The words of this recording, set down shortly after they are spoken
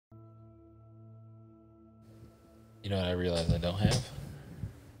You know what I realize I don't have?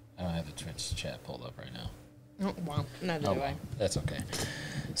 I don't have the Twitch chat pulled up right now. Oh, well, neither do I. That's okay.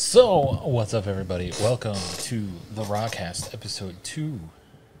 So, what's up, everybody? Welcome to the Rockcast, episode 2.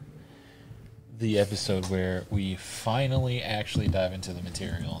 The episode where we finally actually dive into the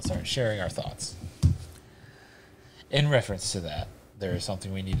material and start sharing our thoughts. In reference to that, there is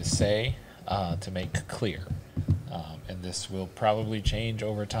something we need to say to make clear. And this will probably change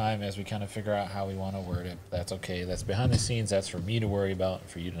over time as we kind of figure out how we want to word it. That's okay. That's behind the scenes. That's for me to worry about and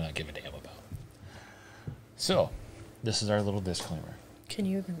for you to not give a damn about. So, this is our little disclaimer. Can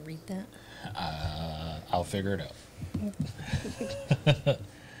you even read that? I'll figure it out.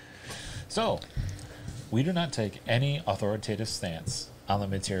 So, we do not take any authoritative stance on the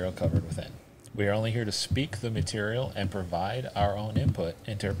material covered within. We are only here to speak the material and provide our own input,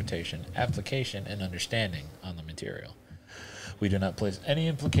 interpretation, application, and understanding on the material. We do not place any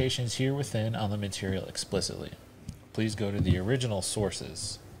implications here within on the material explicitly. Please go to the original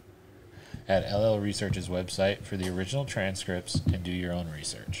sources at LL Research's website for the original transcripts and do your own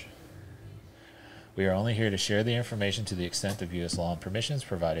research. We are only here to share the information to the extent of U.S. law and permissions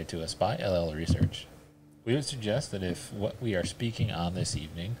provided to us by LL Research. We would suggest that if what we are speaking on this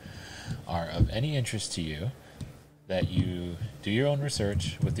evening are of any interest to you, that you do your own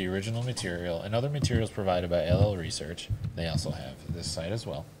research with the original material and other materials provided by LL Research. They also have this site as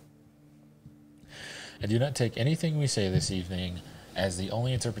well. And do not take anything we say this evening as the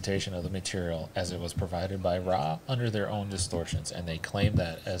only interpretation of the material as it was provided by Ra under their own distortions, and they claim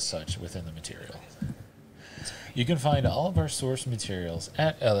that as such within the material. You can find all of our source materials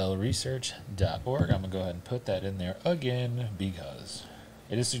at llresearch.org. I'm going to go ahead and put that in there again because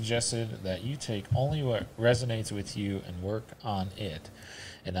it is suggested that you take only what resonates with you and work on it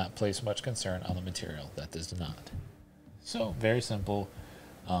and not place much concern on the material that does not. So, very simple.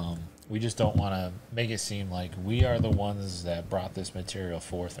 We just don't want to make it seem like we are the ones that brought this material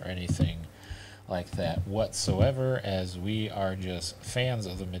forth or anything like that whatsoever, as we are just fans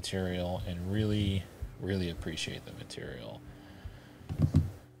of the material and really, really appreciate the material.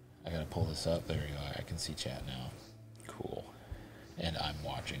 I gotta pull this up. There we go. I can see chat now. Cool. And I'm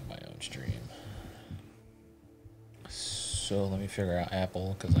watching my own stream. So let me figure out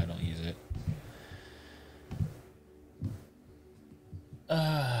Apple because I don't use it.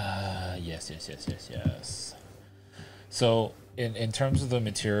 Yes. So, in terms of the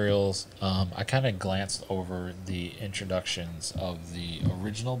materials, I kind of glanced over the introductions of the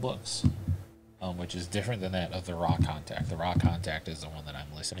original books, which is different than that of the Raw Contact. The Raw Contact is the one that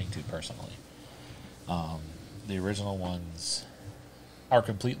I'm listening to personally. The original ones are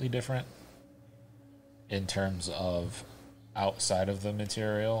completely different in terms of outside of the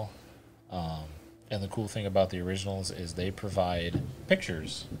material. And the cool thing about the originals is they provide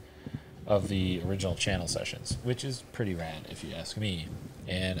pictures of the original channel sessions, which is pretty rad if you ask me.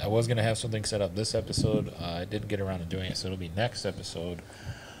 And I was going to have something set up this episode. I didn't get around to doing it, so it'll be next episode.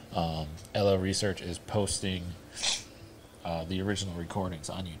 LL Research is posting the original recordings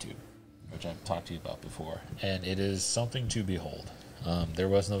on YouTube, which I've talked to you about before. And it is something to behold. There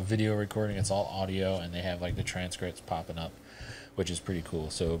was no video recording. It's all audio, and they have like the transcripts popping up, which is pretty cool.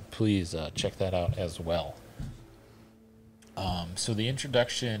 So please check that out as well. So the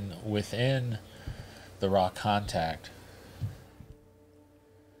introduction within the Raw Contact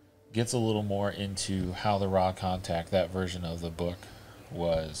gets a little more into how the Raw Contact, that version of the book,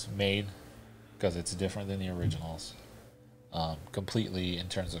 was made, because it's different than the originals, completely in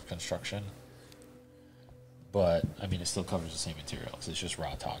terms of construction. But, I mean, it still covers the same material, because it's just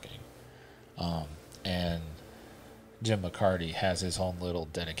Raw talking. And Jim McCarty has his own little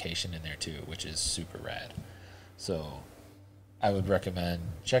dedication in there too, which is super rad. So I would recommend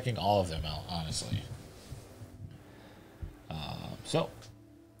checking all of them out, honestly. So, is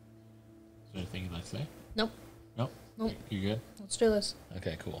there anything you'd like to say? Nope. Nope? You good? Let's do this.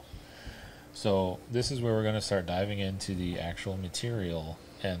 Okay, cool. So this is where we're going to start diving into the actual material.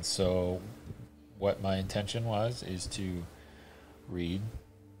 And so what my intention is to read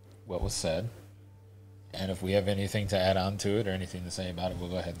what was said. And if we have anything to add on to it or anything to say about it, we'll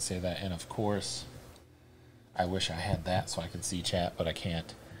go ahead and say that. And of course, I wish I had that so I could see chat, but I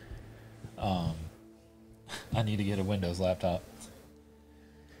can't. I need to get a Windows laptop.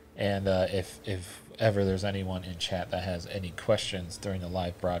 And if ever there's anyone in chat that has any questions during the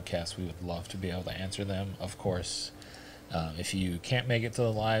live broadcast, we would love to be able to answer them. Of course, if you can't make it to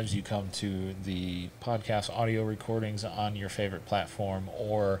the lives, you come to the podcast audio recordings on your favorite platform,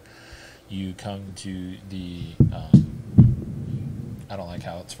 or you come to the I don't like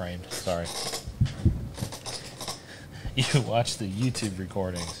how it's framed, sorry. You watch the YouTube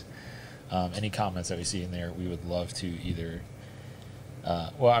recordings Any comments that we see in there, we would love to either.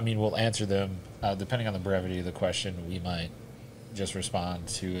 We'll answer them depending on the brevity of the question. We might just respond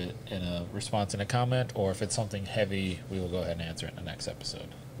to it in a response in a comment, or if it's something heavy, we will go ahead and answer it in the next episode.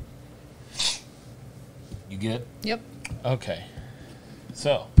 You good? Yep. Okay.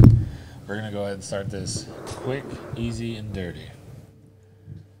 So, we're going to go ahead and start this quick, easy, and dirty.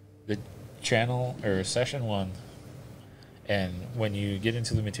 The channel, or session 1, and when you get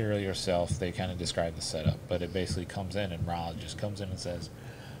into the material yourself, they kind of describe the setup, but it basically comes in, and Ra just comes in and says,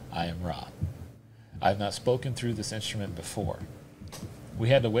 I am Ra. I have not spoken through this instrument before. We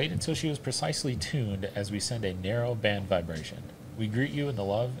had to wait until she was precisely tuned as we send a narrow band vibration. We greet you in the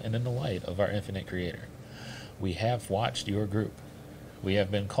love and in the light of our infinite Creator. We have watched your group. We have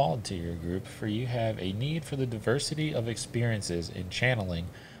been called to your group, for you have a need for the diversity of experiences in channeling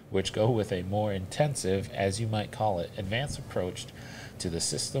which go with a more intensive, as you might call it, advanced approach to the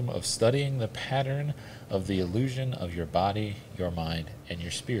system of studying the pattern of the illusion of your body, your mind, and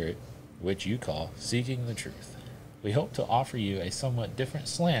your spirit, which you call seeking the truth. We hope to offer you a somewhat different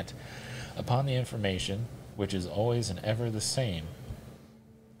slant upon the information, which is always and ever the same.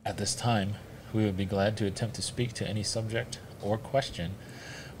 At this time, we would be glad to attempt to speak to any subject or question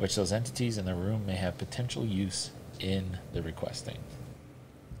which those entities in the room may have potential use in the requesting.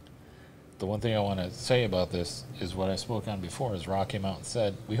 The one thing I want to say about this is what I spoke on before, as Ra came out and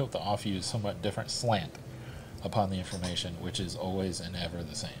said, we hope to offer you a somewhat different slant upon the information, which is always and ever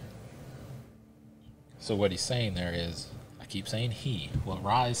the same. So what he's saying there is, I keep saying he, what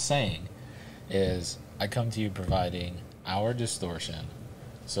Ra is saying is, I come to you providing our distortion,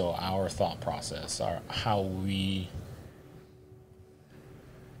 so our thought process, how we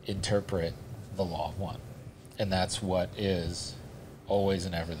interpret the law of one. And that's what is always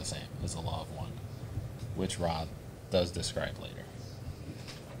and ever the same, is the law of one, which Ra does describe later.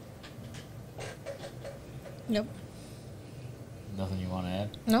 Nope. Nothing you want to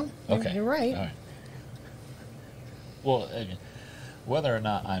add? No. Okay. You're right. All right. Well, I mean, whether or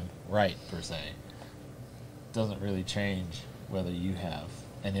not I'm right, per se, doesn't really change whether you have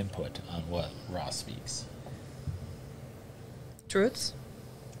an input on what Ra speaks. Truths?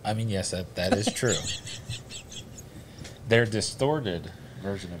 I mean, yes, that is true. Their distorted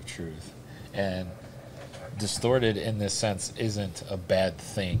version of truth, and distorted in this sense isn't a bad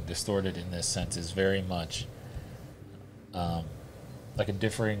thing. Distorted in this sense is very much like a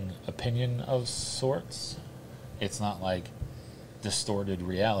differing opinion of sorts. It's not like distorted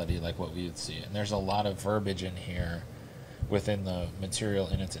reality like what we would see. And there's a lot of verbiage in here within the material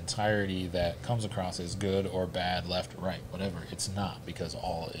in its entirety that comes across as good or bad, left, right, whatever. It's not, because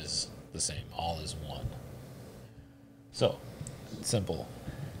all is the same. All is one. So, simple.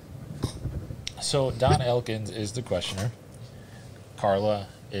 So, Don Elkins is the questioner. Carla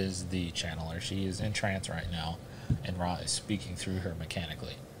is the channeler. She is in trance right now, and Ra is speaking through her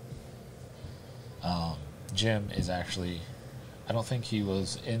mechanically. Jim is actually, I don't think he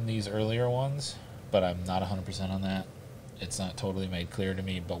was in these earlier ones, but I'm not 100% on that. It's not totally made clear to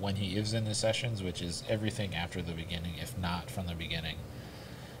me, but when he is in the sessions, which is everything after the beginning, if not from the beginning,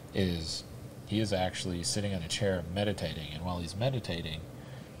 he is actually sitting in a chair meditating, and while he's meditating,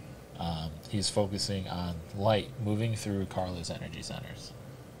 he's focusing on light moving through Carla's energy centers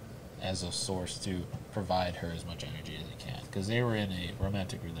as a source to provide her as much energy as he can, because they were in a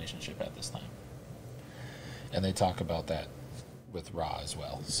romantic relationship at this time. And they talk about that with Ra as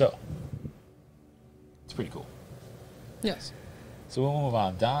well. So, it's pretty cool. Yes. So we'll move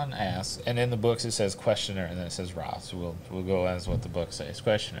on. Don asks, and in the books it says questioner, and then it says Ra. So we'll go as what the book says.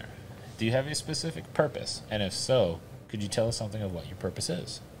 Questioner, do you have a specific purpose? And if so, could you tell us something of what your purpose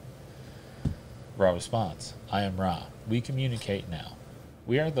is? Ra responds, I am Ra. We communicate now.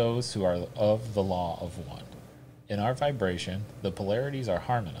 We are those who are of the law of one. In our vibration, the polarities are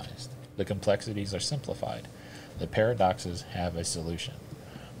harmonized. The complexities are simplified. The paradoxes have a solution.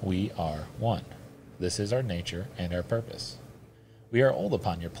 We are one. This is our nature and our purpose. We are old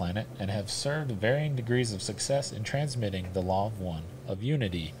upon your planet and have served varying degrees of success in transmitting the law of one, of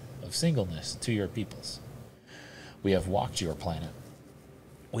unity, of singleness to your peoples. We have walked your planet.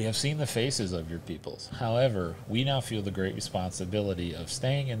 We have seen the faces of your peoples. However, we now feel the great responsibility of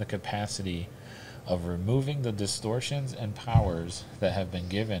staying in the capacity of removing the distortions and powers that have been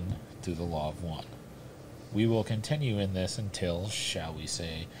given to the law of one. We will continue in this until, shall we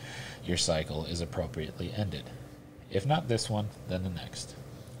say, your cycle is appropriately ended. If not this one, then the next.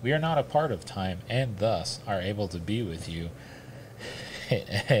 We are not a part of time, and thus are able to be with you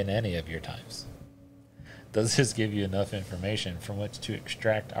in any of your times. Does this give you enough information from which to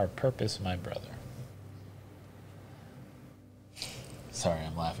extract our purpose, my brother? Sorry,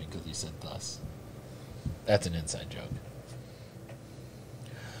 I'm laughing because he said thus. That's an inside joke.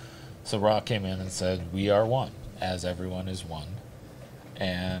 So Ra came in and said, we are one, as everyone is one.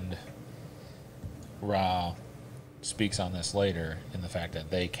 And Ra speaks on this later in the fact that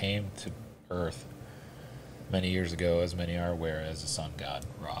they came to Earth many years ago, as many are aware, as the sun god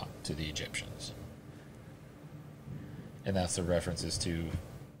Ra to the Egyptians. And that's the references to,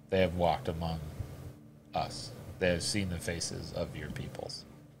 they have walked among us. They have seen the faces of your peoples,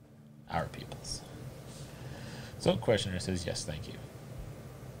 our peoples. So questioner says, yes, thank you.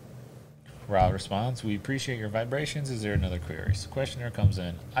 Ra responds, we appreciate your vibrations. Is there another query? So questioner comes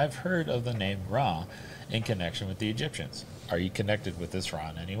in, I've heard of the name Ra in connection with the Egyptians. Are you connected with this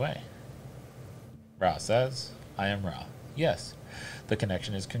Ra in any way? Ra says, I am Ra. Yes, the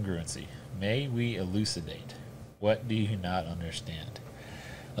connection is congruency. May we elucidate? What do you not understand?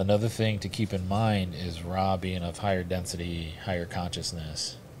 Another thing to keep in mind is Ra being of higher density, higher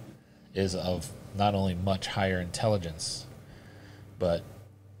consciousness, is of not only much higher intelligence, but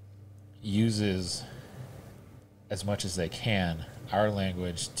uses as much as they can our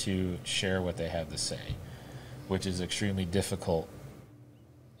language to share what they have to say, which is extremely difficult,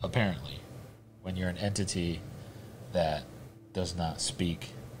 apparently, when you're an entity that does not speak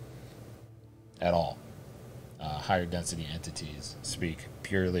at all. Higher density entities speak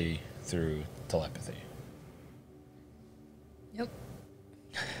purely through telepathy. Yep.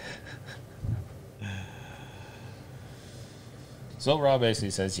 So Ra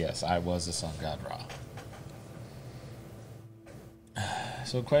basically says, yes, I was the sun god Ra.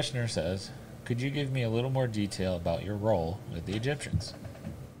 So questioner says, could you give me a little more detail about your role with the Egyptians?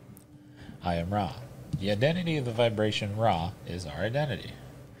 I am Ra. The identity of the vibration Ra is our identity.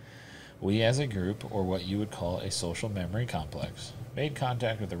 We as a group, or what you would call a social memory complex, made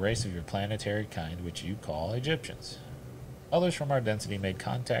contact with a race of your planetary kind which you call Egyptians. Others from our density made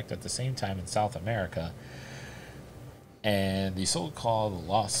contact at the same time in South America, and the so-called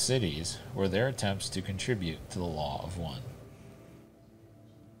lost cities were their attempts to contribute to the law of one.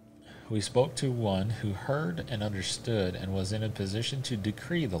 We spoke to one who heard and understood and was in a position to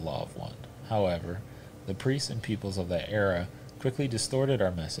decree the law of one. However, the priests and peoples of that era quickly distorted our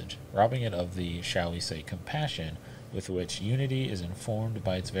message, robbing it of the, shall we say, compassion with which unity is informed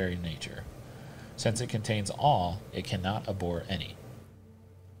by its very nature. Since it contains all, it cannot abhor any.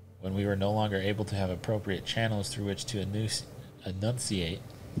 When we were no longer able to have appropriate channels through which to enunciate,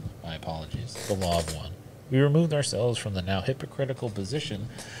 my apologies, the law of one, we removed ourselves from the now hypocritical position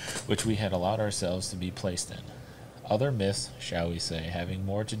which we had allowed ourselves to be placed in. Other myths, shall we say, having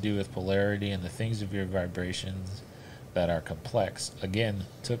more to do with polarity and the things of your vibrations that are complex, again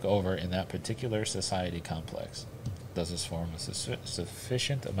took over in that particular society complex. Does this form a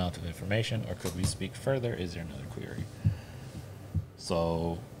sufficient amount of information, or could we speak further? Is there another query?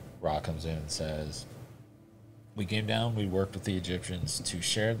 So Ra comes in and says, we came down, we worked with the Egyptians to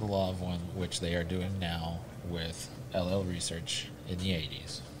share the law of one, which they are doing now with LL Research in the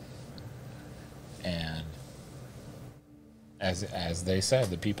 80s. And as they said,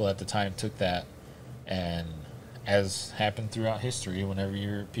 the people at the time took that, and as happened throughout history, whenever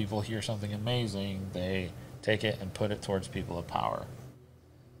your people hear something amazing, they take it and put it towards people of power.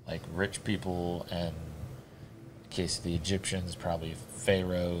 Like rich people, and in case of the Egyptians, probably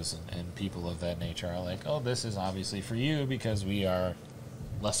pharaohs and people of that nature are like, oh, this is obviously for you because we are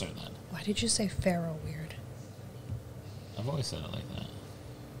lesser than. Why did you say pharaoh weird? I've always said it like that.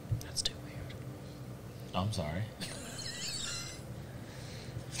 That's too weird. I'm sorry.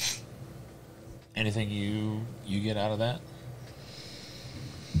 Anything you get out of that?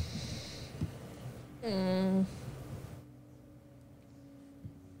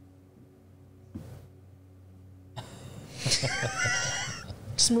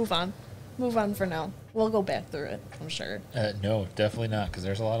 Just move on. Move on for now. We'll go back through it, I'm sure. No, definitely not, because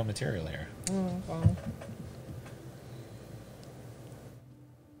there's a lot of material here. Well.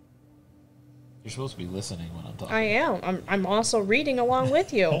 You're supposed to be listening when I'm talking. I am. I'm also reading along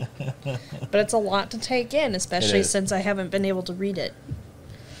with you. But it's a lot to take in, especially since I haven't been able to read it.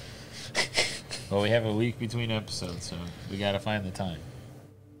 Well, we have a week between episodes, so we got to find the time.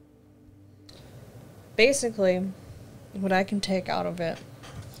 Basically, what I can take out of it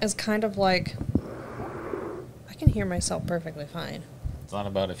is kind of like, I can hear myself perfectly fine. It's not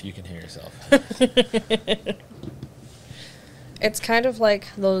about if you can hear yourself. It's kind of like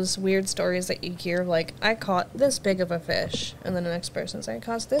those weird stories that you hear, like, I caught this big of a fish, and then the next person says, I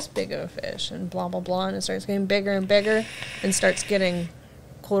caught this big of a fish, and blah, blah, blah, and it starts getting bigger and bigger, and starts getting,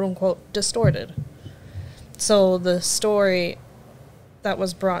 quote-unquote, distorted. So the story that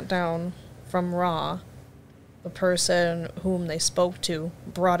was brought down from Ra the person whom they spoke to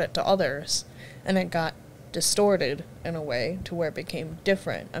brought it to others, and it got distorted in a way to where it became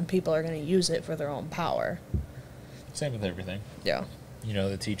different, and people are going to use it for their own power. Same with everything. Yeah. You know,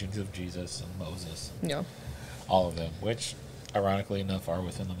 the teachings of Jesus and Moses. Yeah. All of them, which, ironically enough, are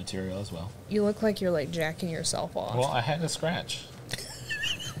within the material as well. You look like you're, like, jacking yourself off. Well, I had a scratch.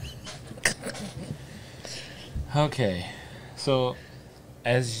 Okay. So,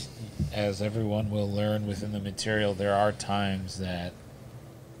 as everyone will learn within the material, there are times that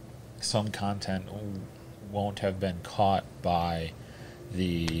some content won't have been caught by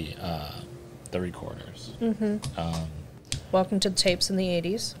the recorders. Mm-hmm. Welcome to the tapes in the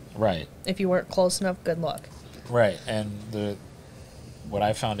 80s. Right. If you weren't close enough, good luck. Right. And what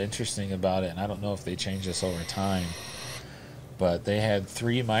I found interesting about it, and I don't know if they changed this over time, but they had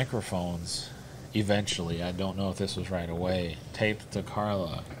 3 microphones eventually, I don't know if this was right away, taped to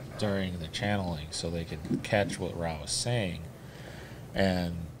Carla during the channeling so they could catch what Ra was saying.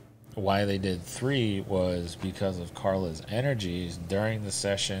 And why they did 3 was because of Carla's energies during the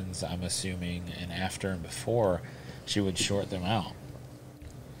sessions, I'm assuming, and after and before, she would short them out.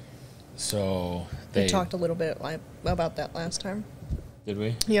 So we talked a little bit about that last time. Did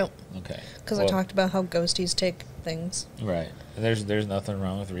we? Yep. Okay. Because I talked about how ghosties take things. Right. There's nothing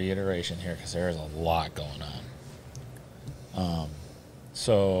wrong with reiteration here because there is a lot going on.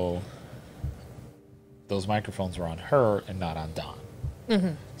 So those microphones were on her and not on Don.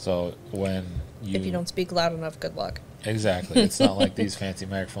 Mm-hmm. So if you don't speak loud enough, good luck. Exactly. It's not like these fancy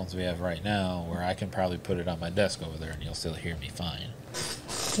microphones we have right now where I can probably put it on my desk over there and you'll still hear me fine.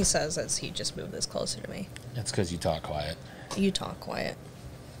 He says as he just moved this closer to me. That's because you talk quiet. You talk quiet.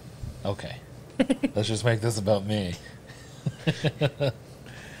 Okay. Let's just make this about me.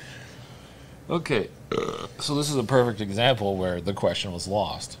 Okay. So this is a perfect example where the question was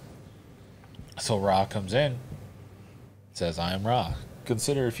lost. So Ra comes in, says, I am Ra.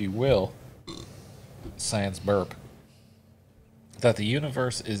 Consider, if you will, sans burp, that the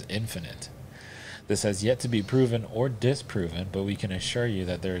universe is infinite. This has yet to be proven or disproven, but we can assure you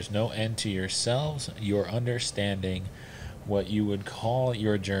that there is no end to yourselves, your understanding, what you would call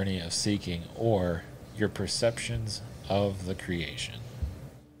your journey of seeking, or your perceptions of the creation.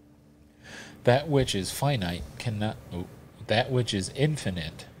 That which is finite that which is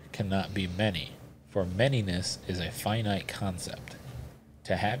infinite cannot be many, for manyness is a finite concept.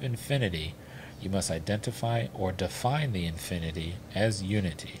 To have infinity, you must identify or define the infinity as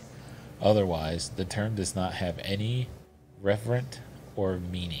unity. Otherwise, the term does not have any reverent or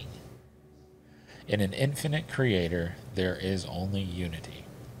meaning. In an infinite creator, there is only unity.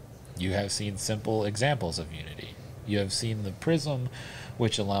 You have seen simple examples of unity. You have seen the prism,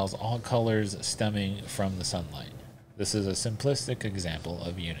 which allows all colors stemming from the sunlight. This is a simplistic example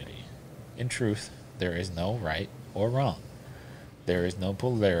of unity. In truth, there is no right or wrong. There is no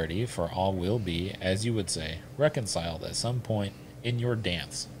polarity, for all will be, as you would say, reconciled at some point in your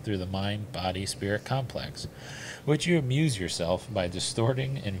dance through the mind-body-spirit complex, which you amuse yourself by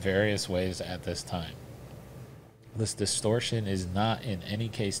distorting in various ways at this time. This distortion is not in any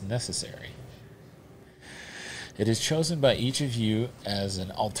case necessary. It is chosen by each of you as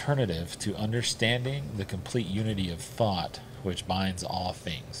an alternative to understanding the complete unity of thought which binds all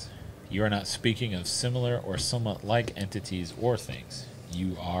things. You are not speaking of similar or somewhat like entities or things.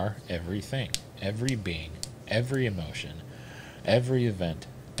 You are everything, every being, every emotion, every event,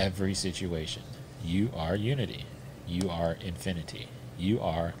 every situation. You are unity. You are infinity. You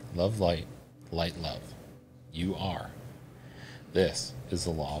are love, light, light, love. You are. This is the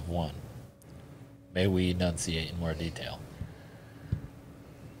law of one. May we enunciate in more detail.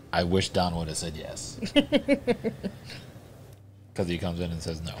 I wish Don would have said yes. Because he comes in and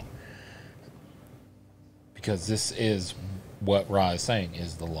says no. Because this is what Ra is saying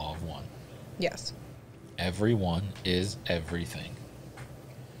is the law of one. Yes. Everyone is everything.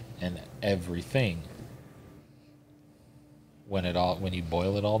 And everything, when you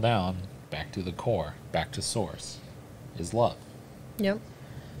boil it all down, back to the core, back to source, is love. Yep.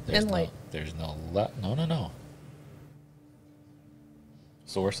 There's and light. There's no. No.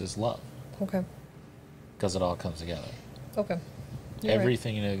 Source is love. Okay. Because it all comes together. Okay. You're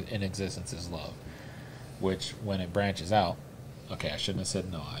Everything in existence is love. Which, when it branches out, okay, I shouldn't have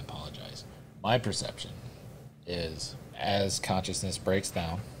said no, I apologize. My perception is, as consciousness breaks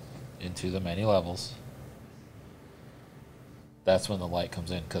down into the many levels, that's when the light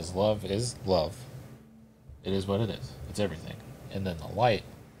comes in. Because love is love. It is what it is. It's everything. And then the light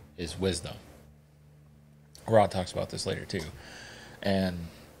is wisdom. Ra talks about this later too. And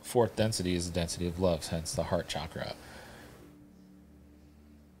fourth density is the density of love, hence the heart chakra.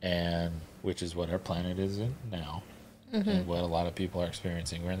 And which is what our planet is in now, and what a lot of people are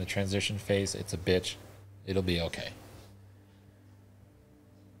experiencing. We're in the transition phase. It's a bitch. It'll be okay.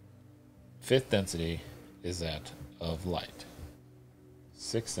 Fifth density is that of light.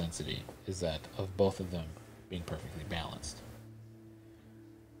 Sixth density is that of both of them being perfectly balanced.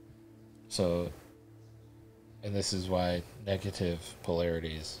 So, and this is why negative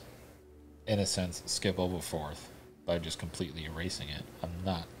polarities, in a sense, skip over fourth by just completely erasing it. I'm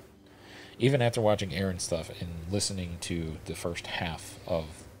not, even after watching Aaron's stuff and listening to the first half of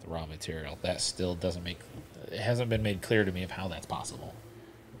the raw material, that still doesn't make, it hasn't been made clear to me of how that's possible.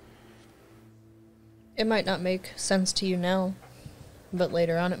 It might not make sense to you now, but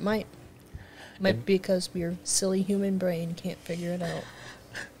later on it might. Might because your silly human brain can't figure it out.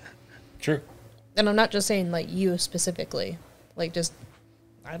 True. And I'm not just saying, like, you specifically. Like, just,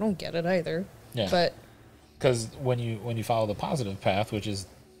 I don't get it either. Yeah. But because when you follow the positive path, which is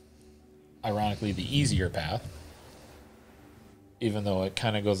ironically the easier path, even though it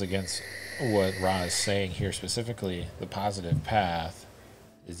kind of goes against what Ra is saying here specifically, the positive path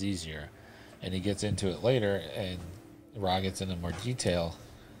is easier. And he gets into it later, and Ra gets into more detail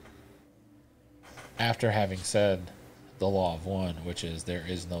after having said the law of one, which is there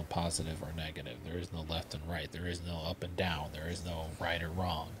is no positive or negative. There is no left and right. There is no up and down. There is no right or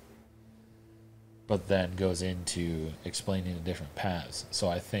wrong. But then goes into explaining the different paths. So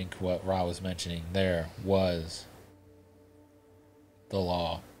I think what Ra was mentioning there was the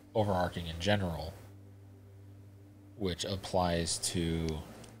law overarching in general, which applies to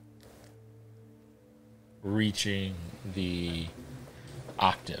reaching the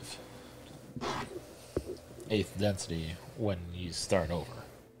octave, eighth density, when you start over.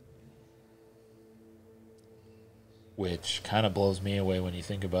 Which kind of blows me away when you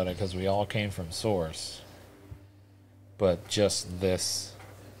think about it, because we all came from source, but just this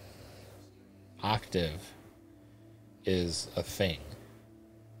octave is a thing.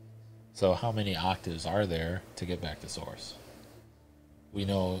 So how many octaves are there to get back to source? We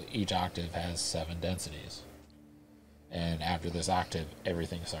know each octave has 7 densities. And after this octave,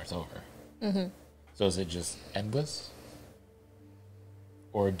 everything starts over. Mm-hmm. So is it just endless?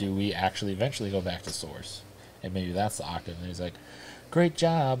 Or do we actually eventually go back to source? And maybe that's the octave. And he's like, great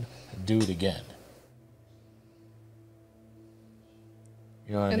job, do it again.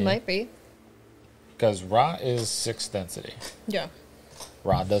 You know what I mean? it might be. Because Ra is 6th density. Yeah.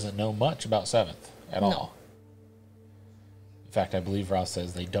 Ra doesn't know much about 7th at all. In fact, I believe Ra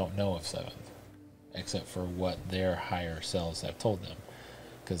says they don't know of 7th, except for what their higher selves have told them.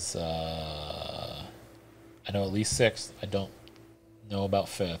 Because I know at least 6th. I don't know about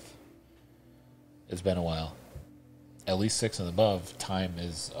 5th. It's been a while. At least 6th and above, time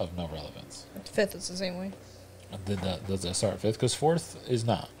is of no relevance. 5th is the same way. Does that start 5th? Because 4th is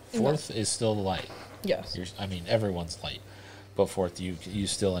not. 4th is still light. Yes. Everyone's light. But 4th, you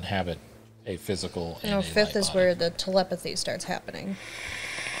still inhabit a physical and a 5th is body. where the telepathy starts happening.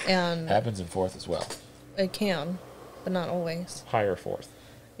 And Happens in 4th as well. it can, but not always. Higher 4th.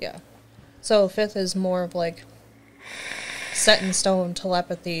 Yeah. So 5th is more of like set in stone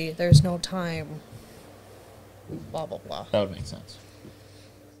telepathy. There's no time. Blah, blah, blah. That would make sense.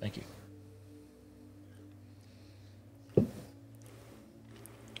 Thank you.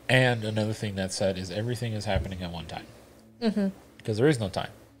 And another thing that's said is everything is happening at one time. Mm-hmm. Because there is no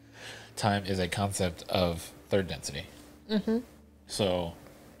time. Time is a concept of 3rd density. Mm-hmm. So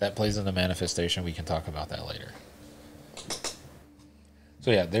that plays into manifestation. We can talk about that later.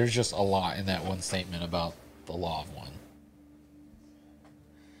 So yeah, there's just a lot in that one statement about the law of one.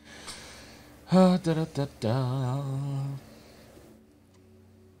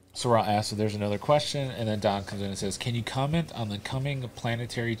 So Ra asks if there's another question, and then Don comes in and says, can you comment on the coming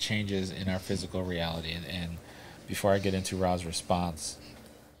planetary changes in our physical reality? And before I get into Ra's response,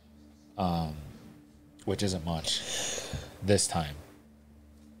 which isn't much this time,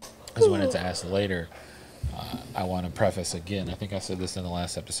 because when it's asked later, I want to preface again, I think I said this in the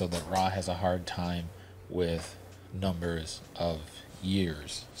last episode, that Ra has a hard time with numbers of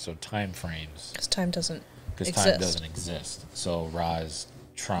years, so time frames. Because time doesn't Because time doesn't exist. So Ra is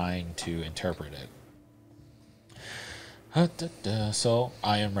trying to interpret it. So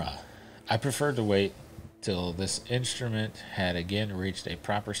I am Ra. I preferred to wait till this instrument had again reached a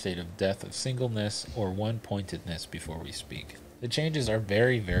proper state of death of singleness or one-pointedness before we speak. The changes are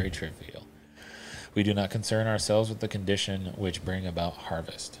very, very trivial. We do not concern ourselves with the condition which bring about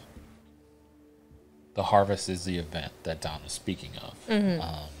harvest. The harvest is the event that Don was speaking of. Mm-hmm.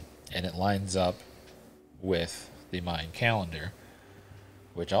 And it lines up with the Mayan calendar,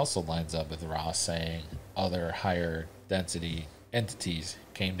 which also lines up with Ra saying other higher density entities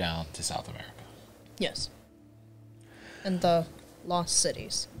came down to South America. Yes. And the lost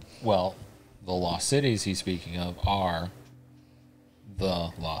cities. Well, the lost cities he's speaking of are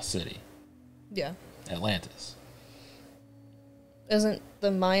the lost city. Yeah. Atlantis. Isn't the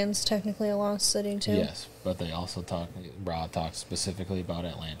Mayans technically a lost city too? Yes, but they also Rod talks specifically about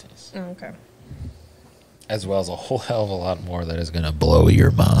Atlantis. Oh, okay. As well as a whole hell of a lot more that is going to blow your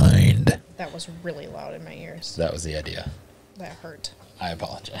mind. That was really loud in my ears. That was the idea. That hurt. I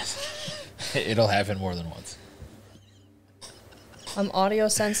apologize. It'll happen more than once. I'm audio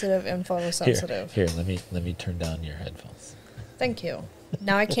sensitive and photosensitive. Here, let me turn down your headphones. Thank you.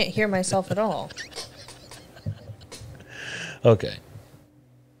 Now I can't hear myself at all. Okay.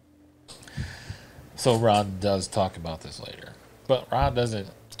 So Rod does talk about this later. But Rod doesn't...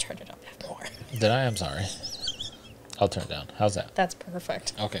 Turn it up more. Did I? I'm sorry. I'll turn it down. How's that? That's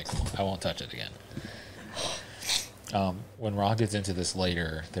perfect. Okay, cool. I won't touch it again. When Rod gets into this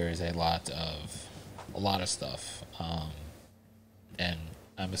later, there is a lot of stuff. And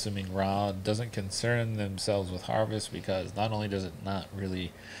I'm assuming Rod doesn't concern themselves with harvest because not only does it not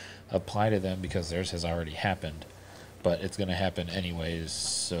really apply to them because theirs has already happened, but it's going to happen anyways,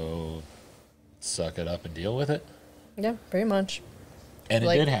 so suck it up and deal with it. Yeah, pretty much. And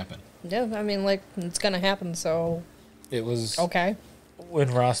it did happen. Yeah, I mean, like, it's going to happen, so... It was... Okay.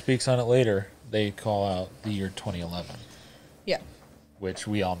 When Ross speaks on it later, they call out the year 2011. Yeah. Which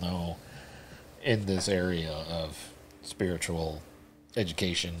we all know in this area of spiritual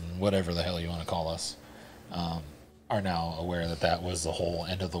education, whatever the hell you want to call us, are now aware that that was the whole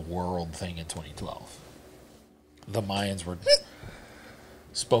end of the world thing in 2012. The Mayans were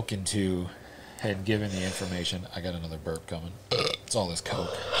spoken to, had given the information. I got another burp coming. It's all this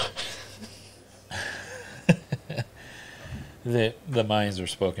coke. The Mayans were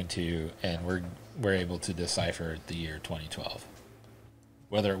spoken to and were able to decipher the year 2012.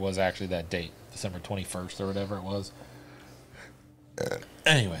 Whether it was actually that date, December 21st or whatever it was.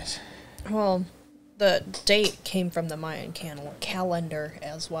 Anyways. Well, the date came from the Mayan calendar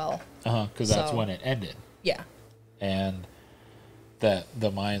as well. Because that's when it ended. Yeah. And that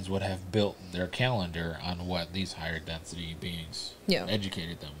the Mayans would have built their calendar on what these higher density beings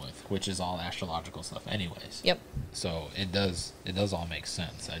educated them with, which is all astrological stuff anyways. Yep. So it does all make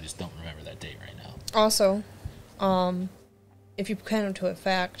sense. I just don't remember that date right now. Also, if you put into a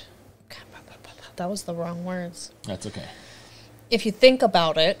fact, that was the wrong words. That's okay. If you think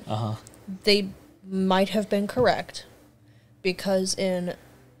about it, they might have been correct because I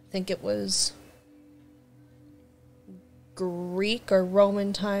think it was Greek or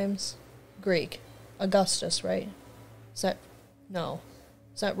Roman times. Greek. Augustus, right? Is that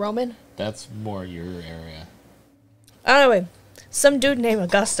Roman? That's more your area. Anyway, some dude named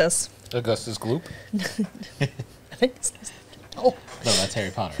Augustus. Augustus Gloop? No. No, that's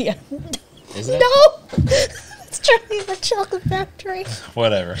Harry Potter. Yeah. Isn't it? No! It's Charlie and the Chocolate Factory.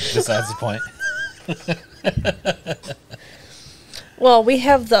 Whatever. Besides the point. Well, we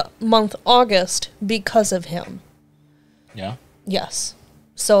have the month August because of him. Yeah? Yes.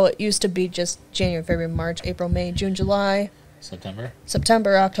 So it used to be just January, February, March, April, May, June, July.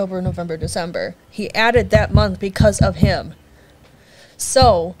 September, October, November, December. He added that month because of him.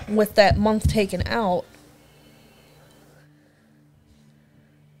 So, with that month taken out,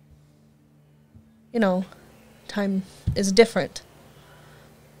 time is different.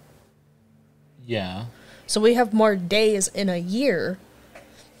 Yeah. So we have more days in a year.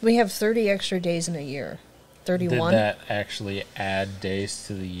 We have 30 extra days in a year. 31. Did that actually add days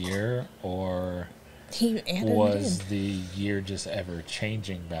to the year, or he added was the year just ever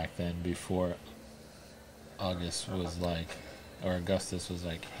changing back then before Augustus was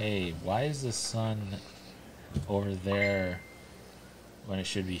like, hey, why is the sun over there when it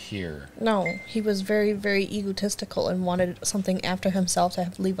should be here? No, he was very, very egotistical and wanted something after himself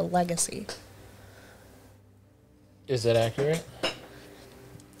to leave a legacy. Is that accurate?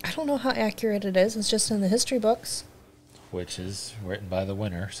 I don't know how accurate it is. It's just in the history books. Which is written by the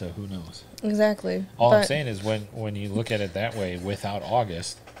winner, so who knows? Exactly. All I'm saying is when you look at it that way, without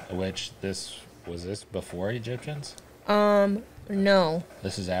August, which was this before Egyptians? No.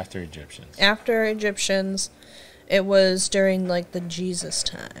 This is after Egyptians. After Egyptians, it was during, like, the Jesus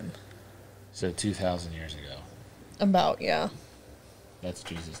time. So 2,000 years ago. About, yeah. That's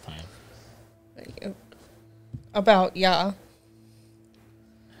Jesus time. About, yeah.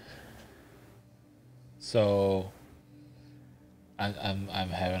 So, I'm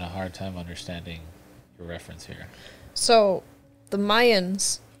having a hard time understanding your reference here. So, the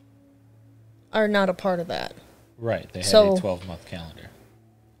Mayans are not a part of that. Right, they had a 12-month calendar.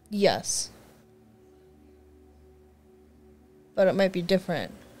 Yes. but it might be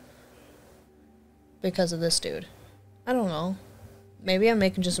different because of this dude. I don't know. Maybe I'm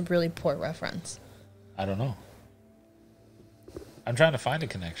making just a really poor reference. I don't know. I'm trying to find a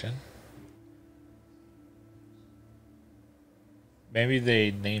connection. Maybe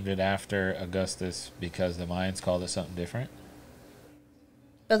they named it after Augustus because the Mayans called it something different.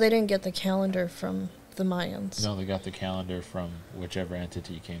 But they didn't get the calendar from the Mayans. No, they got the calendar from whichever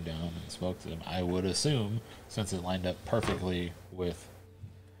entity came down and spoke to them. I would assume, since it lined up perfectly with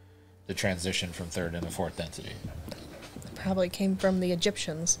the transition from third into fourth density. It probably came from the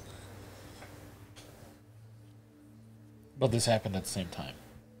Egyptians. But this happened at the same time.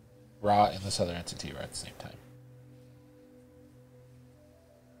 Ra and this other entity were at the same time.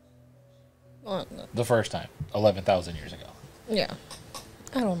 Well, The first time, 11,000 years ago. yeah.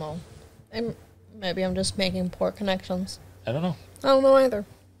 I don't know. Maybe I'm just making poor connections. I don't know. I don't know either.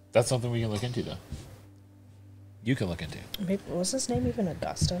 That's something we can look into, though. You can look into. Maybe, was his name even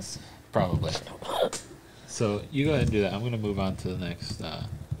Augustus? Probably. So you go ahead and do that. I'm going to move on to the next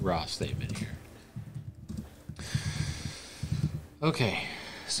Ra statement here. Okay.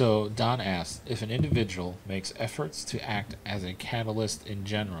 So Don asks, if an individual makes efforts to act as a catalyst in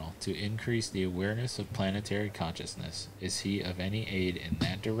general to increase the awareness of planetary consciousness, is he of any aid in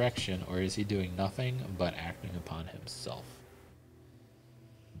that direction, or is he doing nothing but acting upon himself?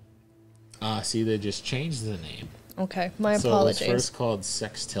 See, they just changed the name. Okay, my So apologies. it was first called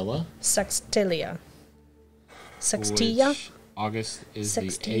Sextilla. Sextilia. Sextilla? Which August is the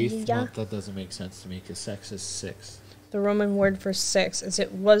 8th Sextilia? month. That doesn't make sense to me because sex is 6. The Roman word for 6 is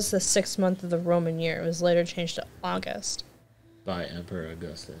it was the 6th month of the Roman year. It was later changed to August. By Emperor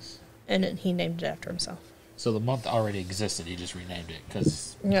Augustus. And he named it after himself. So the month already existed. He just renamed it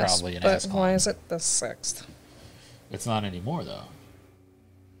because Yes, probably an but asshole. why is it the 6th? It's not anymore though.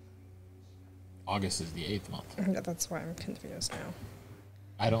 August is the 8th month. Yeah, that's why I'm confused now.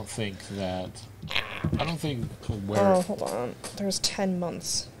 I don't think where. Oh, hold on. There's 10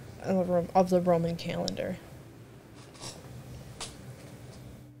 months of the Roman calendar.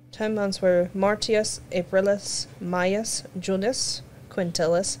 10 months were Martius, Aprilis, Maius, Junus,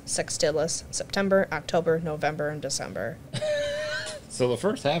 Quintilis, Sextilis, September, October, November, and December. So the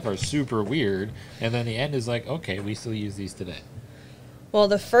first half are super weird, and then the end is like, okay, we still use these today. Well,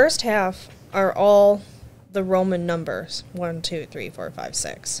 the first half are all the Roman numbers. 1, 2, 3, 4, 5,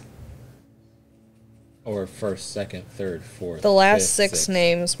 6. Or first, second, third, fourth. The last fifth, 6 sixth.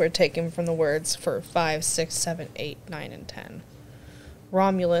 names were taken from the words for 5, 6, 7, 8, 9, and 10.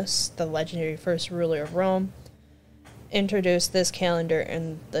 Romulus, the legendary first ruler of Rome, introduced this calendar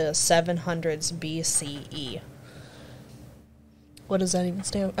in the 700s BCE. What does that even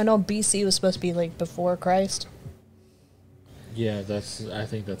stand for? I know BC was supposed to be like before Christ. Yeah, I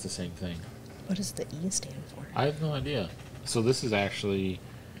think that's the same thing. What does the E stand for? I have no idea. So this is actually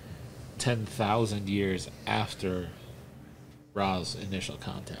 10,000 years after Ra's initial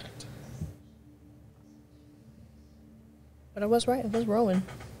contact. But I was right. It was Roman.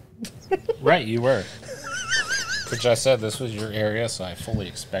 Right, you were. Which I said this was your area, so I fully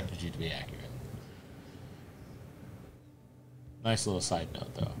expected you to be accurate. Nice little side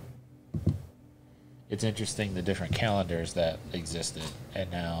note, though. It's interesting the different calendars that existed, and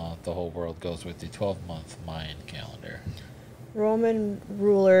now the whole world goes with the 12-month Mayan calendar. Roman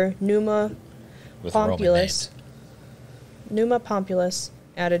ruler Numa With Roman Pompulus. names. Numa Pompulus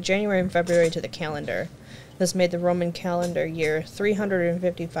added January and February to the calendar. This made the Roman calendar year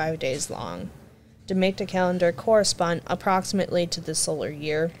 355 days long. To make the calendar correspond approximately to the solar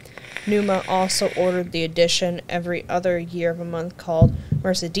year, Numa also ordered the addition every other year of a month called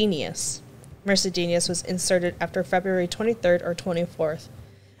Mercedinius. Mercedinius was inserted after February 23rd or 24th,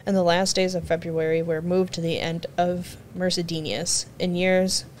 and the last days of February were moved to the end of Mercedinius. In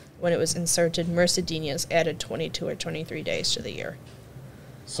years when it was inserted, Mercedinius added 22 or 23 days to the year.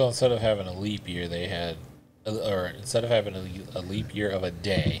 So instead of having a leap year, they had, or instead of having a leap year of a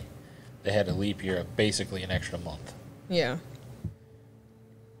day, they had a leap year of basically an extra month. Yeah.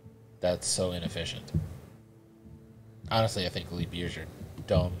 That's so inefficient. Honestly, I think leap years are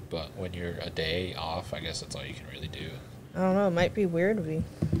dumb, but when you're a day off, I guess that's all you can really do. I don't know. It might be weird to be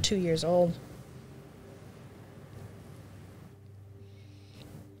 2 years old.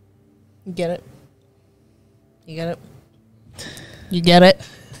 You get it? You get it? You get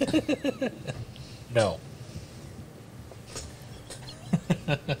it? No.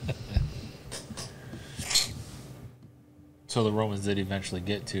 So the Romans did eventually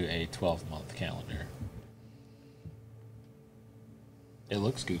get to a 12-month calendar. It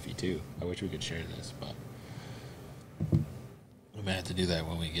looks goofy, too. I wish we could share this, but we might have to do that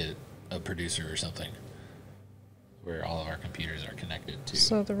when we get a producer or something. where all of our computers are connected to.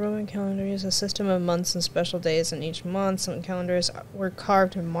 So the Roman calendar used a system of months and special days in each month. Some calendars were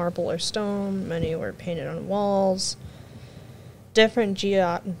carved in marble or stone. Many were painted on walls. Different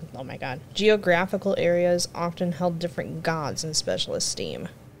geographical areas often held different gods in special esteem.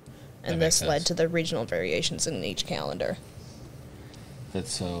 And this led to the regional variations in each calendar.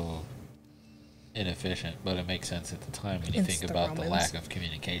 That's so inefficient, but it makes sense at the time when you think about the lack of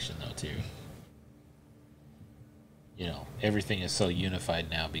communication, though, too. You know, everything is so unified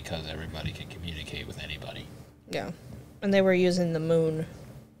now because everybody can communicate with anybody. Yeah. And they were using the moon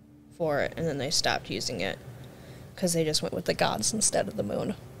for it, and then they stopped using it because they just went with the gods instead of the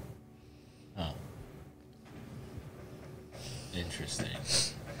moon. Oh. Interesting.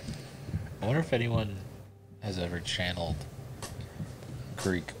 I wonder if anyone has ever channeled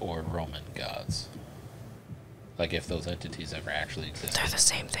Greek or Roman gods. Like if those entities ever actually existed. They're the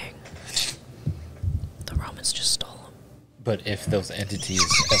same thing. The Romans just stole them. But if those entities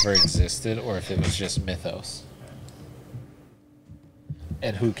ever existed, or if it was just mythos.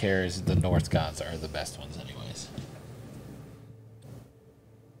 And who cares? The Norse gods are the best ones anyways.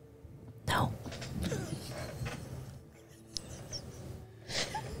 No.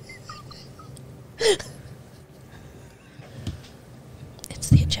 It's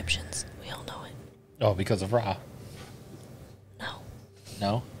the Egyptians. We all know it. Oh, because of Ra? No.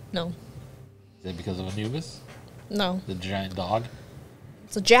 No? No. Is it because of Anubis? No. The giant dog?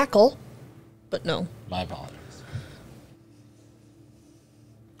 It's a jackal, but no. My apologies.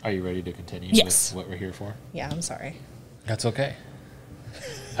 Are you ready to continue Yes. with what we're here for? Yeah, I'm sorry. That's okay.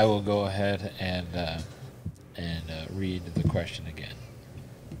 I will go ahead and read the question again.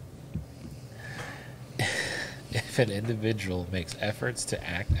 If an individual makes efforts to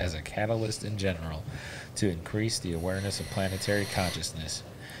act as a catalyst in general to increase the awareness of planetary consciousness,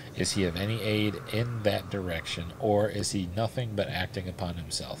 is he of any aid in that direction, or is he nothing but acting upon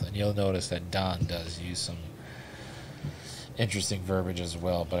himself? And you'll notice that Don does use some interesting verbiage as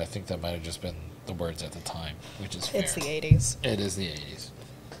well, but I think that might have just been the words at the time, which is fair. It's the 80s. It is the 80s.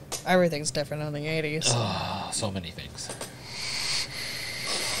 Everything's different in the 80s. Oh, so many things.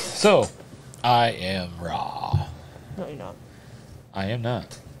 So, I am Ra. No, you're not. I am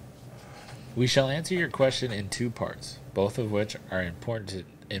not. We shall answer your question in two parts, both of which are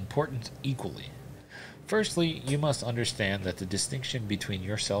important equally. Firstly, you must understand that the distinction between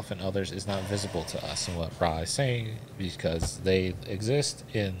yourself and others is not visible to us in what Ra is saying, because they exist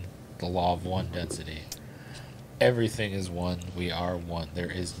in the law of one density. Everything is one. We are one.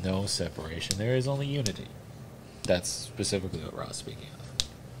 There is no separation. There is only unity. That's specifically what Ra is speaking of.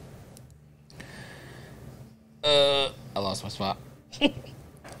 I lost my spot.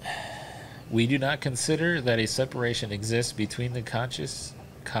 We do not consider that a separation exists between the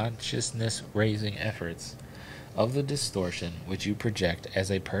consciousness-raising efforts of the distortion which you project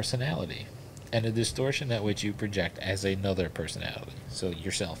as a personality, and a distortion at which you project as another personality. So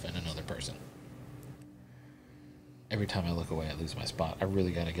yourself and another person. Every time I look away, I lose my spot. I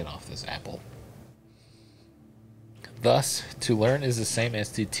really got to get off this apple. Thus, to learn is the same as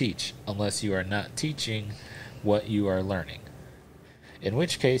to teach, unless you are not teaching what you are learning, in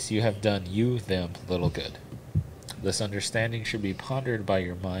which case you have done them little good. This understanding should be pondered by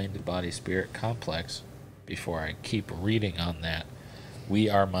your mind-body-spirit complex. Before I keep reading on that, we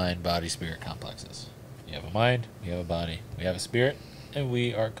are mind-body-spirit complexes. You have a mind, we have a body, we have a spirit, and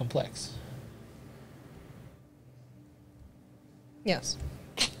we are complex. Yes.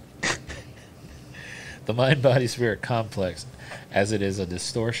 The mind-body-spirit complex, as it is a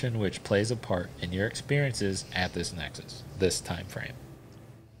distortion which plays a part in your experiences at this nexus, this time frame.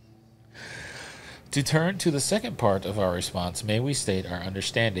 To turn to the second part of our response, may we state our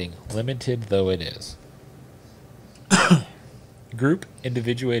understanding, limited though it is. Group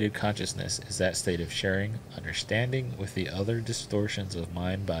individuated consciousness is that state of sharing understanding with the other distortions of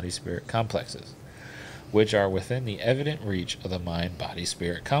mind-body-spirit complexes, which are within the evident reach of the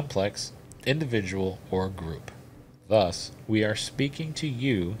mind-body-spirit complex, individual, or group. Thus, we are speaking to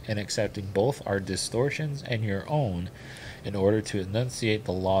you and accepting both our distortions and your own in order to enunciate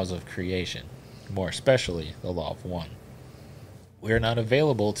the laws of creation, more especially the law of one. We are not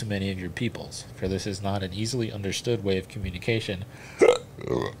available to many of your peoples, for this is not an easily understood way of communication,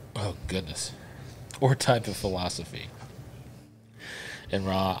 oh goodness, or type of philosophy. And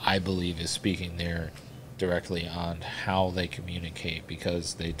Ra, I believe, is speaking there directly on how they communicate,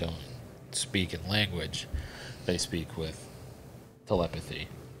 because they don't speak in language, they speak with telepathy.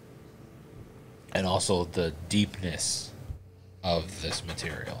 And also the deepness of this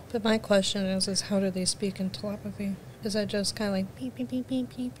material. But my question is how do they speak in telepathy? Is that just kind of like beep, beep, beep,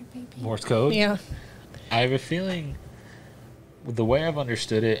 beep, beep, beep, beep? Morse code? Yeah. I have a feeling, the way I've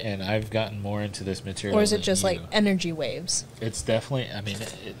understood it, and I've gotten more into this material. Or is it just you, like energy waves? It's definitely. I mean,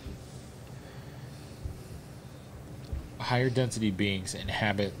 higher density beings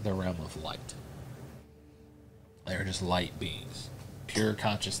inhabit the realm of light. They're just light beings, pure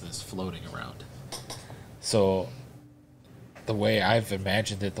consciousness floating around. So, the way I've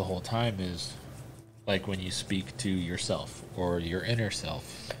imagined it the whole time is like when you speak to yourself or your inner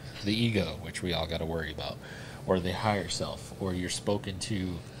self, the ego, which we all got to worry about, or the higher self, or you're spoken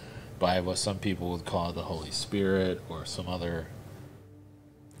to by what some people would call the Holy Spirit or some other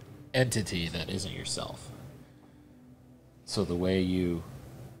entity that isn't yourself. So the way you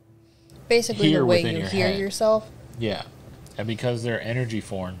basically the way you hear yourself. Yeah. And because they're energy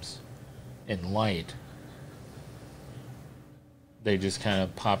forms in light, they just kind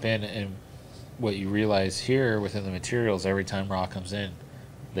of pop in, and what you realize here within the materials, every time Ra comes in,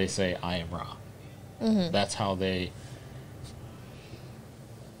 they say, I am Ra. Mm-hmm. That's how they...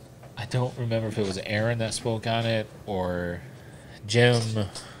 I don't remember if it was Aaron that spoke on it, or Jim in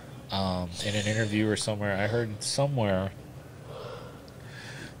an interview or somewhere. I heard somewhere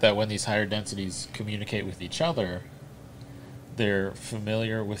that when these higher densities communicate with each other, they're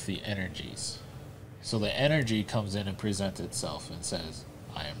familiar with the energies. So the energy comes in and presents itself and says,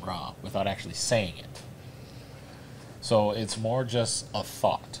 I am Ra, without actually saying it. So it's more just a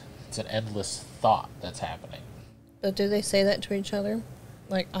thought. It's an endless thought that's happening. But do they say that to each other?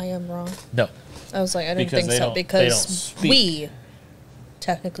 Like, I am Ra? No. I was like, I didn't think so, because we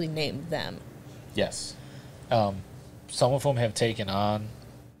technically named them. Yes. Some of them have taken on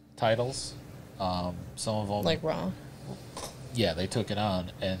titles. Some of them... Like Ra? Yeah, they took it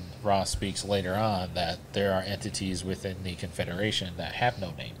on, and Ra speaks later on that there are entities within the Confederation that have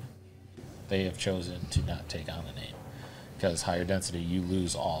no name. They have chosen to not take on a name. Because higher density, you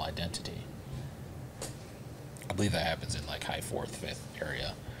lose all identity. I believe that happens in like high 4th, 5th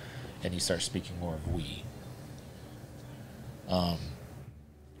area. And you start speaking more of we.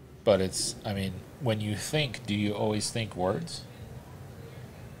 But it's, I mean, when you think, do you always think words?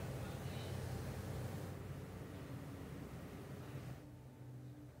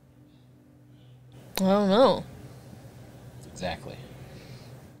 I don't know. Exactly.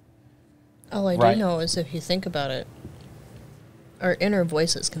 All I do know is if you think about it, our inner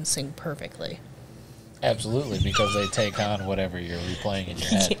voices can sing perfectly. Absolutely, because they take on whatever you're replaying in your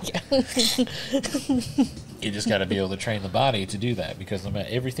head. You just got to be able to train the body to do that, because no matter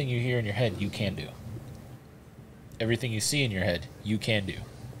everything you hear in your head, you can do. Everything you see in your head, you can do.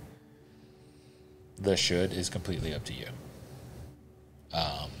 The should is completely up to you.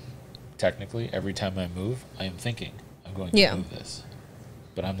 Technically, every time I move, I am thinking, I'm going to move this.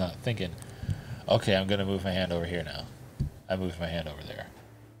 But I'm not thinking, okay, I'm going to move my hand over here now. I moved my hand over there.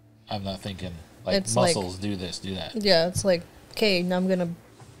 I'm not thinking, like, it's muscles, like, do this, do that. Yeah, it's like, okay, now I'm going to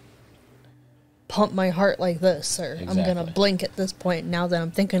pump my heart like this, or I'm going to blink at this point. Now that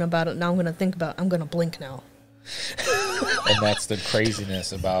I'm thinking about it, now I'm going to think about it. I'm going to blink now. And that's the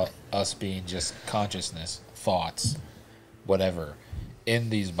craziness about us being just consciousness, thoughts, whatever,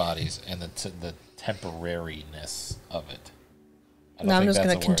 in these bodies, and the temporariness of it. Now I'm just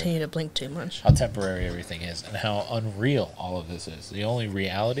going to continue to blink too much. How temporary everything is, and how unreal all of this is. The only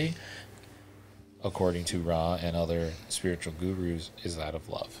reality, according to Ra and other spiritual gurus, is that of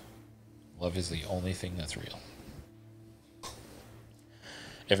love. Love is the only thing that's real.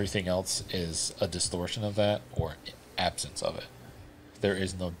 Everything else is a distortion of that, or absence of it. There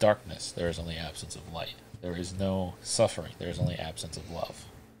is no darkness. There is only absence of light. There is no suffering. There is only absence of love.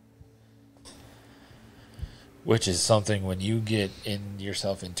 Which is something, when you get in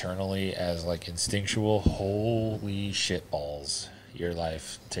yourself internally as like instinctual, holy shit balls, your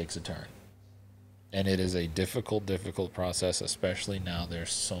life takes a turn. And it is a difficult process, especially now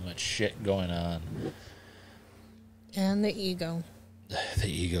there's so much shit going on. And the ego. The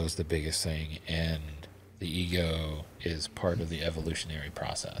ego is the biggest thing, and the ego is part of the evolutionary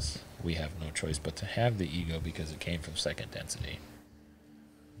process. We have no choice but to have the ego because it came from second density.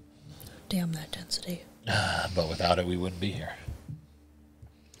 Damn that density. But without it, we wouldn't be here.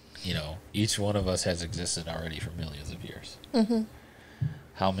 You know, each one of us has existed already for millions of years. Mm-hmm.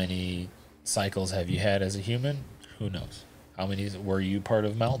 How many cycles have you had as a human? Who knows? How many were you part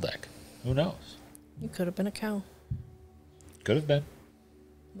of Maldek? Who knows? You could have been a cow. Could have been.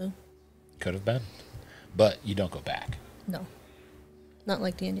 No. Could have been. But you don't go back. No. Not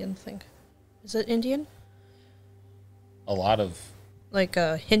like the Indians think. Is it Indian? A lot of... Like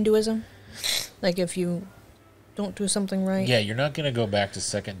Hinduism? Like if you don't do something right? Yeah, you're not going to go back to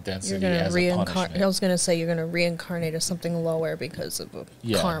second density as a punishment. I was going to say you're going to reincarnate as something lower because of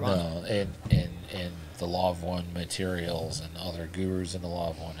karma. No, and the Law of One materials and other gurus in the Law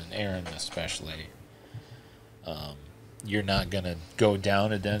of One, and Aaron especially, you're not going to go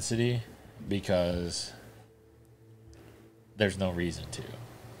down a density because there's no reason to.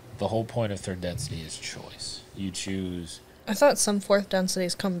 The whole point of third density is choice. You choose. I thought some fourth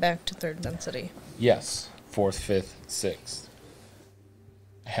densities come back to third density. Yes, fourth, fifth, sixth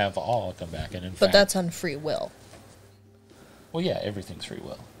have all come back, and in But fact, that's on free will. well, yeah, everything's free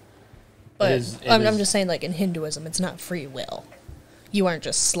will. But I'm just saying, like, in Hinduism, it's not free will. You aren't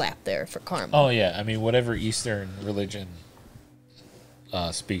just slapped there for karma. Oh yeah, I mean, whatever Eastern religion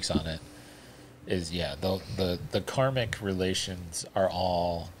speaks on it is, yeah, the karmic relations are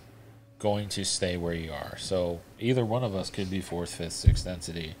all going to stay where you are. So either one of us could be fourth, fifth, sixth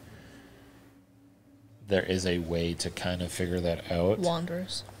density. There is a way to kind of figure that out.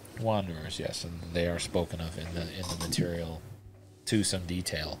 Wanderers, yes, and they are spoken of in the material to some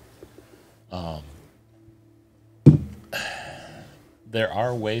detail. There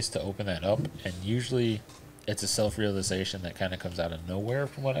are ways to open that up, and usually it's a self-realization that kind of comes out of nowhere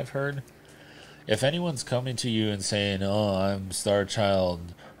from what I've heard. If anyone's coming to you and saying, oh, I'm Star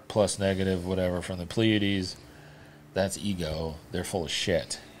Child plus negative whatever from the Pleiades, that's ego. They're full of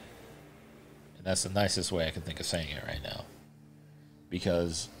shit. And that's the nicest way I can think of saying it right now.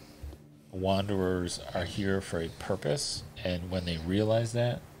 Because wanderers are here for a purpose, and when they realize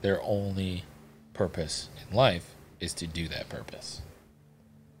that, their only purpose in life is to do that purpose.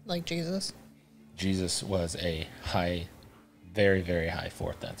 like Jesus. Jesus was a high, very, very high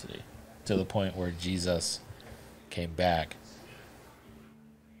fourth density, to the point where Jesus came back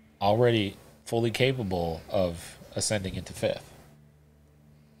already fully capable of ascending into fifth,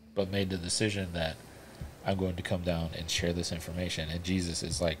 but made the decision that I'm going to come down and share this information. And Jesus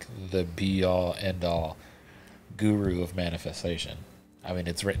is like the be-all, end-all guru of manifestation. I mean,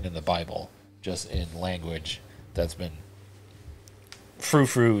 it's written in the Bible, just in language that's been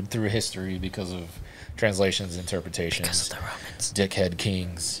frou-frued through history because of translations, interpretations, Because of the Romans. dickhead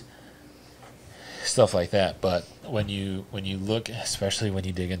kings, stuff like that. But when you look, especially when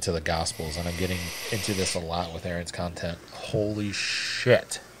you dig into the Gospels, and I'm getting into this a lot with Aaron's content, holy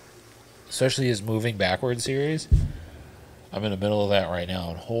shit. Especially his Moving Backward series. I'm in the middle of that right now,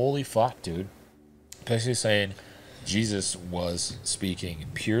 and holy fuck, dude. Basically saying Jesus was speaking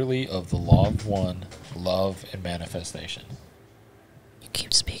purely of the law of one, love, and manifestation. You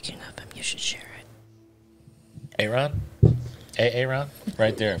keep speaking of him. You should share it. Aaron? Aaron?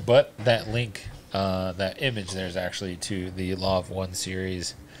 Right there. But that link, that image there is actually to the Law of One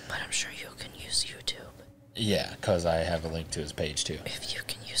series. But I'm sure you can use YouTube. Yeah, because I have a link to his page too. If you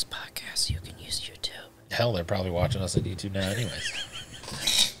can use podcasts, you can use YouTube. Hell, they're probably watching us on YouTube now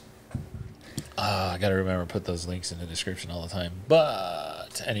anyways. I gotta remember to put those links in the description all the time.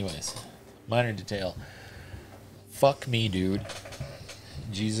 But, anyways, minor detail. Fuck me, dude.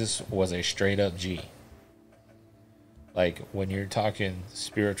 Jesus was a straight up G. Like, when you're talking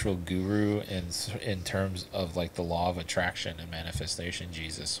spiritual guru in terms of, like, the law of attraction and manifestation,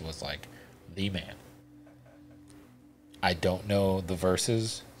 Jesus was, like, the man. I don't know the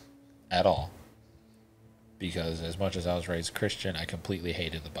verses at all. Because as much as I was raised Christian, I completely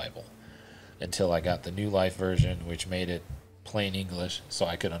hated the Bible. Until I got the New Life version, which made it plain English so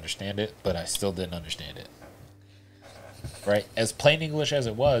I could understand it, but I still didn't understand it. Right? As plain English as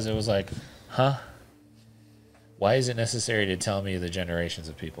it was like, huh? Why is it necessary to tell me the generations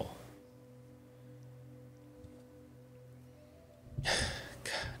of people?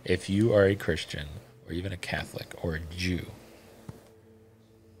 If you are a Christian, or even a Catholic, or a Jew,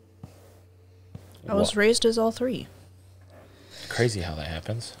 I was raised as all three. crazy how that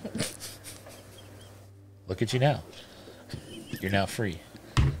happens. Look at you now. You're now free.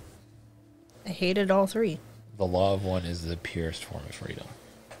 I hated all three. The law of one is the purest form of freedom.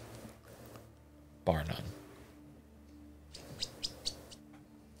 Bar none.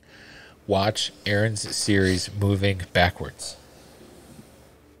 Watch Aaron's series Moving Backwards.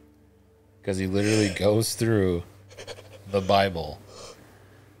 Because he literally goes through the Bible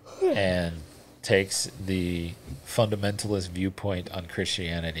and takes the fundamentalist viewpoint on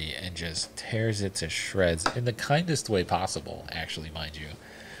Christianity and just tears it to shreds in the kindest way possible, actually, mind you,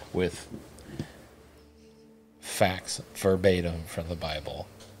 with facts verbatim from the Bible.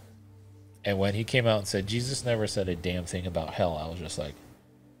 And when he came out and said, Jesus never said a damn thing about hell, I was just like,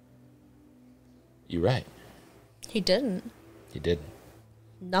 you're right. He didn't. He didn't.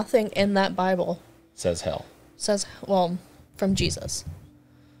 Nothing in that Bible Says hell. says, well, from Jesus.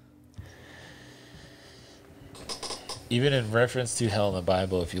 Even in reference to hell in the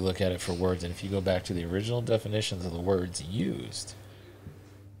Bible, if you look at it for words, and if you go back to the original definitions of the words used,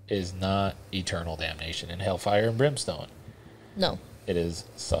 is not eternal damnation in hellfire and brimstone. No. It is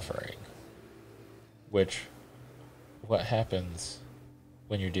suffering. What happens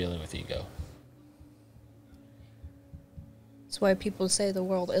when you're dealing with ego? That's why people say the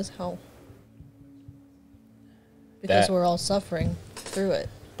world is hell. Because we're all suffering through it.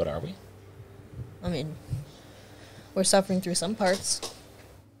 But are we? I mean, we're suffering through some parts.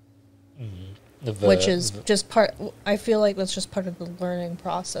 Which is just part... I feel like that's just part of the learning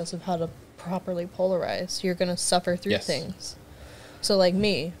process of how to properly polarize. You're going to suffer through things. So like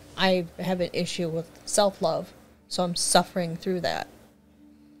me, I have an issue with self-love. So I'm suffering through that.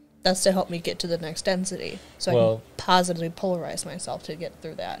 That's to help me get to the next density. So I can positively polarize myself to get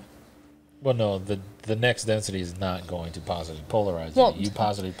through that. Well, no, the next density is not going to positively polarize you. You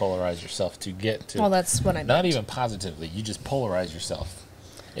positively polarize yourself to get to... Well, that's what I meant. Not even positively. You just polarize yourself.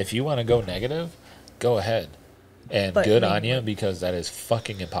 If you want to go negative, go ahead. And good on you, because that is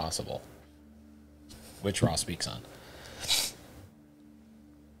fucking impossible. Which Ross speaks on.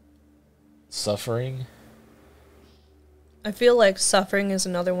 Suffering... I feel like suffering is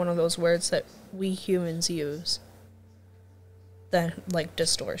another one of those words that we humans use. That, like,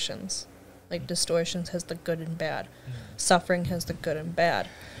 distortions. Like, distortions has the good and bad. Suffering has the good and bad.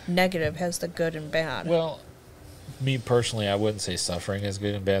 Negative has the good and bad. Well, me personally, I wouldn't say suffering is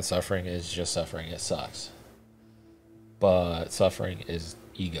good and bad. Suffering is just suffering. It sucks. But suffering is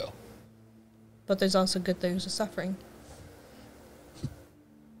ego. But there's also good things with suffering.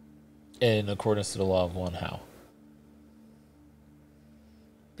 In accordance to the law of one, how?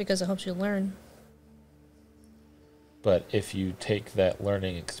 Because it helps you learn. But if you take that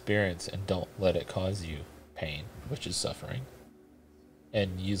learning experience and don't let it cause you pain, which is suffering,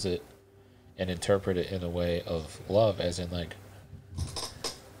 and use it and interpret it in a way of love, as in, like,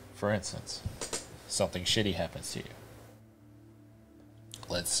 for instance, something shitty happens to you.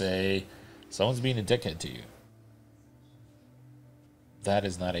 Let's say someone's being a dickhead to you. That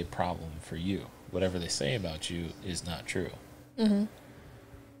is not a problem for you. Whatever they say about you is not true. Mm-hmm.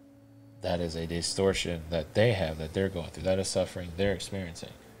 That is a distortion that they have, that they're going through. That is suffering they're experiencing.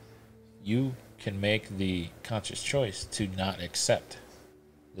 You can make the conscious choice to not accept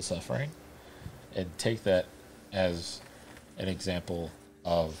the suffering and take that as an example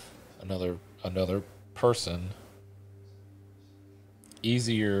of another person.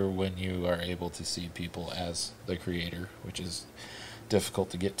 Easier when you are able to see people as the creator, which is difficult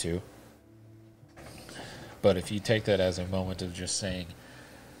to get to. But if you take that as a moment of just saying,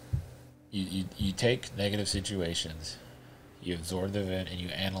 You take negative situations, you absorb them in, and you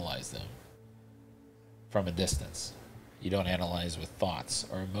analyze them from a distance. You don't analyze with thoughts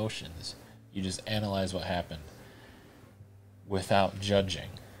or emotions. You just analyze what happened without judging.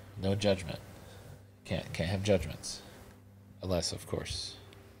 No judgment. Can't have judgments. Unless, of course...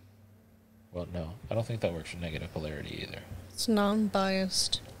 Well, no. I don't think that works for negative polarity either. It's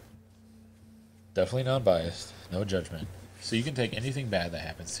non-biased. Definitely non-biased. No judgment. So you can take anything bad that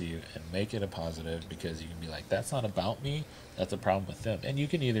happens to you and make it a positive, because you can be like, that's not about me, that's a problem with them. And you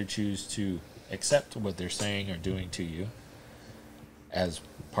can either choose to accept what they're saying or doing to you as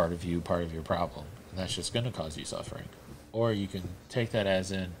part of you, part of your problem. And that's just going to cause you suffering. Or you can take that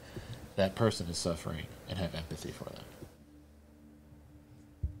as in, that person is suffering, and have empathy for them.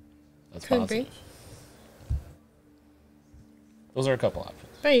 That's Could positive. be. Those are a couple options.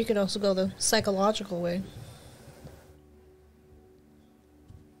 Or you could also go the psychological way.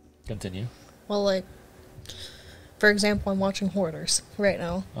 Continue. Well, like, for example, I'm watching Hoarders right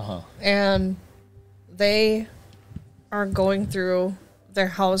now. Uh-huh. And they are going through their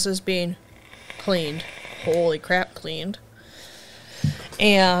houses being cleaned. Holy crap, cleaned.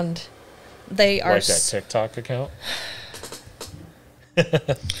 And they are... Like that TikTok account?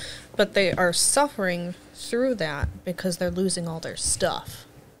 But they are suffering through that because they're losing all their stuff.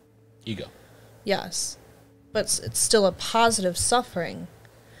 Ego. Yes. But it's still a positive suffering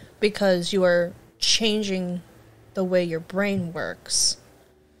because you are changing the way your brain works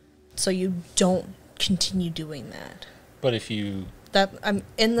so you don't continue doing that. But if you... That I'm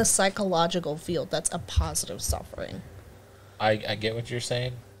in the psychological field, that's a positive suffering. I get what you're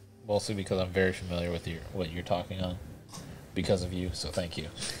saying, mostly because I'm very familiar with what you're talking on because of you, so thank you.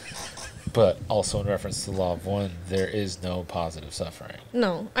 But also in reference to the law of one, there is no positive suffering.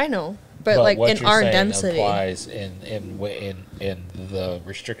 No, I know. But like what in you're our saying density applies in the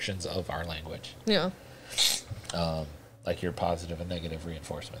restrictions of our language. Yeah. Like your positive and negative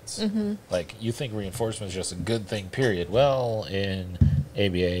reinforcements. Mm-hmm. Like you think reinforcement is just a good thing, period. Well, in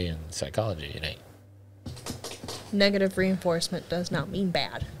ABA and psychology, it ain't. Negative reinforcement does not mean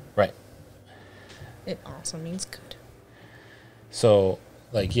bad. Right. It also means good. So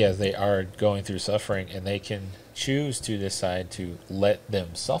like, yeah, they are going through suffering, and they can choose to decide to let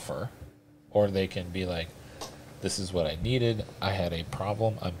them suffer, or they can be like, this is what I needed, I had a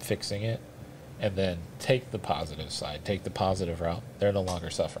problem, I'm fixing it, and then take the positive side, take the positive route. They're no longer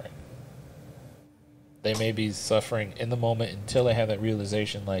suffering. They may be suffering in the moment until they have that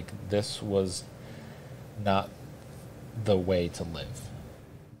realization, like, this was not the way to live.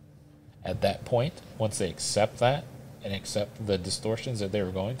 At that point, once they accept that and accept the distortions that they were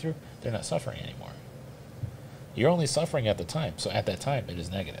going through, they're not suffering anymore. You're only suffering at the time, so at that time it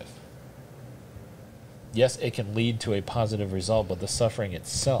is negative. Yes, it can lead to a positive result, but the suffering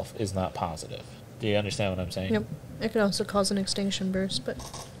itself is not positive. Do you understand what I'm saying? Yep. It can also cause an extinction burst, but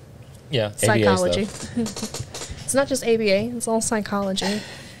yeah, psychology. ABA It's not just ABA, it's all psychology.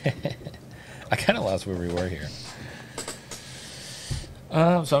 I kind of lost where we were here.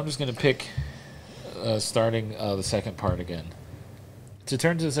 So I'm just going to pick starting the second part again. To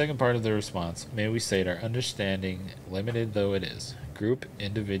turn to the second part of the response, may we state our understanding, limited though it is, group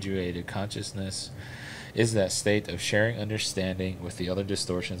individuated consciousness is that state of sharing understanding with the other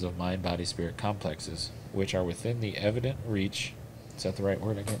distortions of mind, body, spirit complexes, which are within the evident reach. Is that the right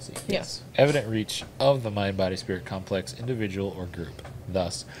word? I can't see. Yes. Evident reach of the mind, body, spirit complex, individual, or group.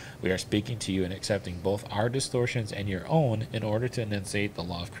 Thus, we are speaking to you and accepting both our distortions and your own in order to enunciate the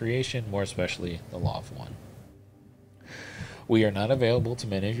law of creation, more especially the law of one. We are not available to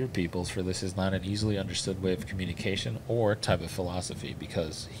many of your peoples, for this is not an easily understood way of communication or type of philosophy,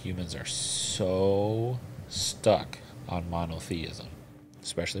 because humans are so stuck on monotheism,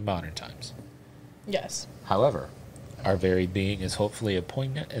 especially modern times. Yes. However, our very being is hopefully a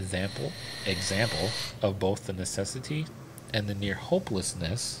poignant example of both the necessity and the near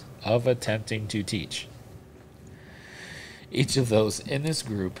hopelessness of attempting to teach. Each of those in this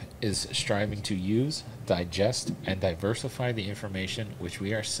group is striving to use, digest, and diversify the information which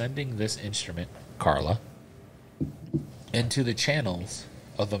we are sending this instrument, Carla, into the channels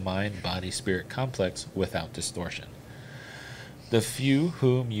of the mind-body-spirit complex without distortion. The few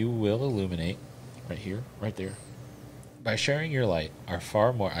whom you will illuminate, right here, right there, by sharing your light are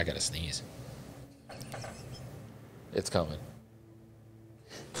far more... I gotta sneeze. It's coming.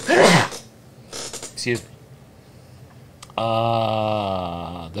 Excuse me.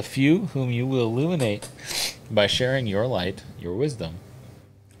 The few whom you will illuminate by sharing your light, your wisdom,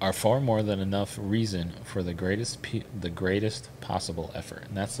 are far more than enough reason for the greatest possible effort.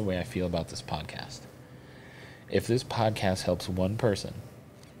 And that's the way I feel about this podcast. If this podcast helps one person,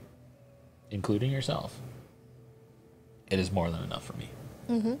 including yourself, it is more than enough for me.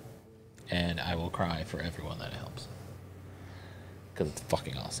 Mm-hmm. And I will cry for everyone that it helps. Because it's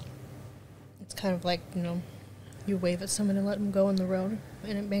fucking awesome. It's kind of like, you wave at someone and let them go on the road,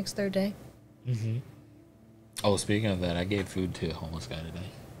 and it makes their day. Mm-hmm. Oh, speaking of that, I gave food to a homeless guy today.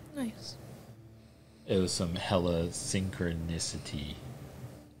 Nice. It was some hella synchronicity.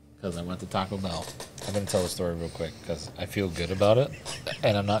 Because I went to Taco Bell. I'm going to tell the story real quick, because I feel good about it.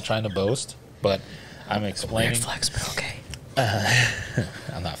 And I'm not trying to boast, but I'm explaining... Weird flex, but okay.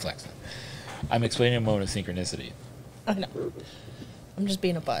 I'm not flexing. I'm explaining a moment of synchronicity. I know. I'm just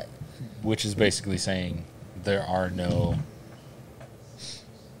being a butt. Which is basically saying there are no...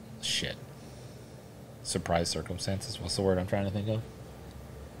 surprise circumstances. What's the word I'm trying to think of?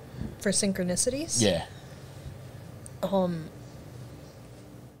 For synchronicities? Yeah.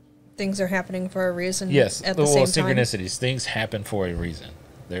 Things are happening for a reason. Yes. At the same time. Synchronicities. Things happen for a reason.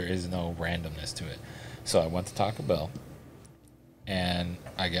 There is no randomness to it. So I went to Taco Bell, and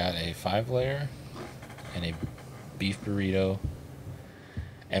I got a 5-layer and a beef burrito.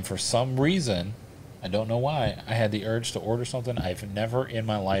 And for some reason, I don't know why, I had the urge to order something I've never in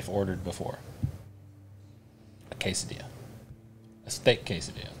my life ordered before. A quesadilla. A steak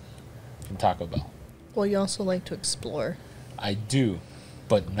quesadilla from Taco Bell. Well, you also like to explore. I do,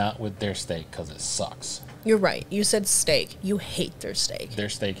 but not with their steak because it sucks. You're right. You said steak. You hate their steak. Their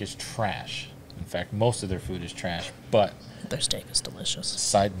steak is trash. In fact, most of their food is trash, but... Their steak is delicious.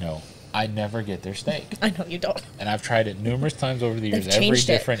 Side note, I never get their steak. I know you don't. And I've tried it numerous times over the years. Every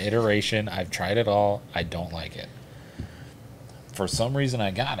different iteration. I've tried it all. I don't like it. For some reason,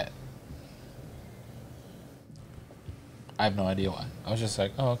 I got it. I have no idea why. I was just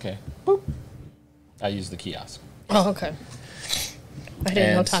like, oh, okay. Boop. I used the kiosk. Oh, okay. I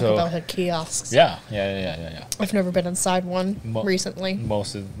didn't know Taco Bell had kiosks. Yeah. I've never been inside one recently.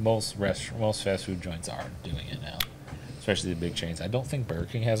 Most fast food joints are doing it now, especially the big chains. I don't think Burger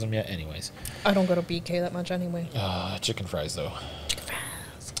King has them yet. Anyways, I don't go to BK that much anyway. Chicken fries though.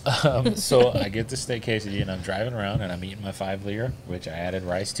 So I get the steak quesadilla and I'm driving around and I'm eating my 5-layer, which I added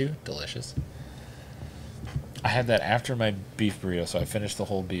rice to. Delicious. I had that after my beef burrito, so I finished the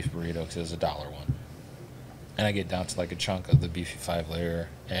whole beef burrito because it was $1 one. And I get down to like a chunk of the beefy 5-layer,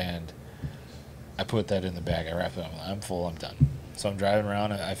 and I put that in the bag. I wrap it up. I'm full. I'm done. So I'm driving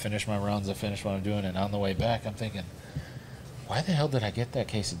around. I finish my runs. I finish what I'm doing. And on the way back, I'm thinking, why the hell did I get that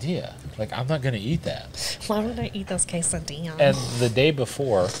quesadilla? Like, I'm not going to eat that. Why would I eat this quesadilla? And the day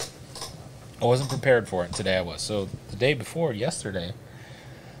before, I wasn't prepared for it. And today I was. So the day before, yesterday,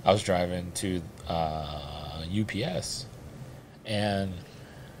 I was driving to UPS. And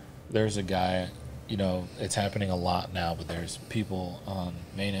there's a guy... You know, it's happening a lot now, but there's people on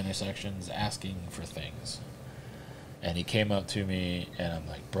main intersections asking for things. And he came up to me, and I'm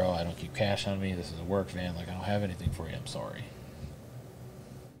like, bro, I don't keep cash on me. This is a work van. Like, I don't have anything for you. I'm sorry.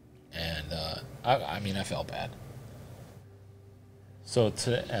 And, I felt bad. So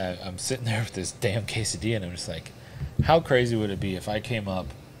I'm sitting there with this damn quesadilla, and I'm just like, how crazy would it be if I came up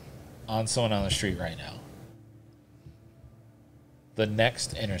on someone on the street right now? The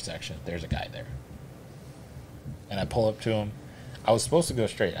next intersection, there's a guy there. And I pull up to him. I was supposed to go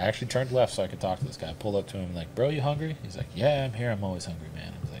straight. I actually turned left so I could talk to this guy. I pulled up to him like, bro, you hungry? He's like, yeah, I'm here. I'm always hungry,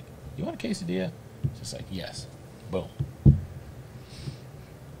 man. I was like, you want a quesadilla? He's just like, yes. Boom.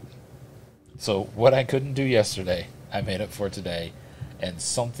 So what I couldn't do yesterday, I made up for today. And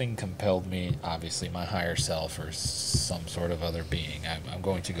something compelled me, obviously my higher self or some sort of other being. I'm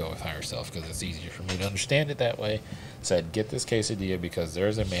going to go with higher self because it's easier for me to understand it that way. Said, get this quesadilla because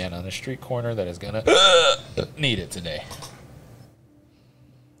there's a man on a street corner that is going to need it today.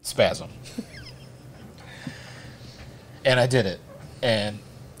 Spasm. And I did it. And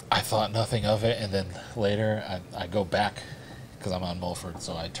I thought nothing of it. And then later I go back because I'm on Mulford.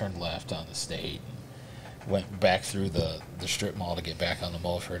 So I turned left on the state. Went back through the strip mall to get back on the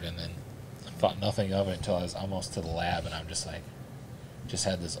Mulford, and then thought nothing of it until I was almost to the lab, and I'm just like, just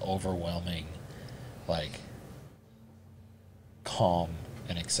had this overwhelming, like, calm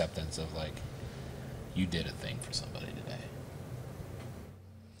and acceptance of, like, you did a thing for somebody today.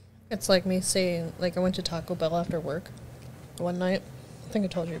 It's like me saying, like, I went to Taco Bell after work one night. I think I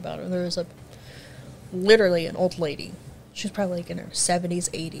told you about it. There was literally an old lady. She was probably like in her 70s,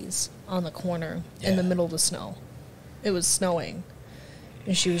 80s, on the corner in the middle of the snow. It was snowing.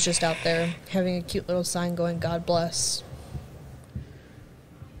 And she was just out there having a cute little sign going, God bless.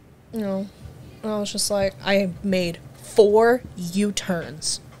 You know, and I was just like, I made 4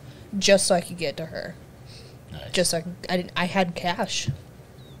 U-turns just so I could get to her. Nice. Just so I had cash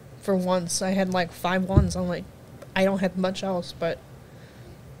for once. I had like 5 ones. I'm like, I don't have much else, but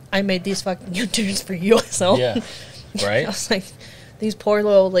I made these fucking U-turns for you, so. Yeah. Right? I was like, these poor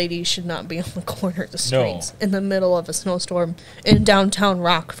little ladies should not be on the corner of the streets in the middle of a snowstorm in downtown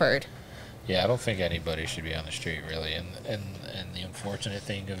Rockford. Yeah, I don't think anybody should be on the street, really. And the unfortunate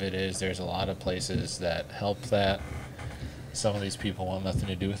thing of it is there's a lot of places that help that. Some of these people want nothing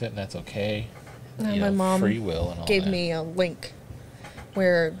to do with it, and that's okay. My mom free will and all gave that. me a link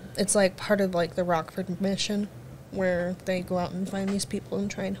where it's like part of like the Rockford mission where they go out and find these people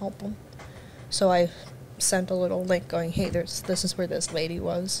and try and help them. So I sent a little link going, hey, this is where this lady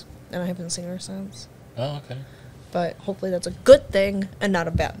was, and I haven't seen her since. Oh, okay. But hopefully that's a good thing and not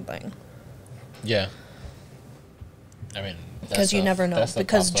a bad thing. Yeah. I mean, because you never know.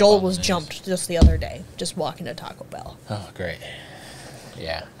 Because Joel was jumped just the other day, just walking to Taco Bell. Oh, great.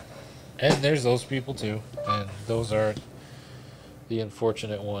 Yeah. And there's those people, too. And those are the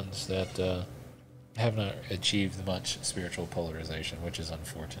unfortunate ones that have not achieved much spiritual polarization, which is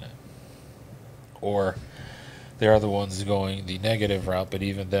unfortunate. Or there are the ones going the negative route, but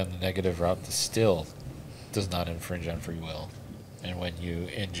even then the negative route still does not infringe on free will. And when you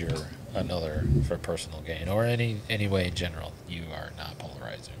injure another for personal gain, or any way in general, you are not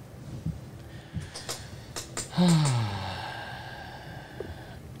polarizing.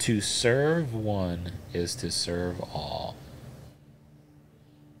 To serve one is to serve all.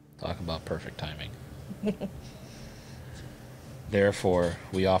 Talk about perfect timing. Therefore,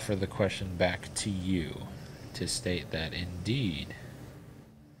 we offer the question back to you to state that indeed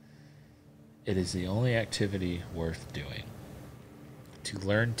it is the only activity worth doing. To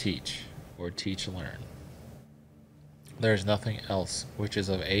learn, teach, or teach, learn. There is nothing else which is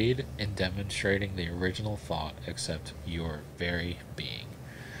of aid in demonstrating the original thought except your very being.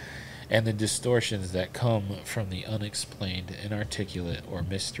 And the distortions that come from the unexplained, inarticulate, or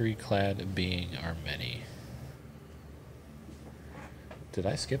mystery-clad being are many. Did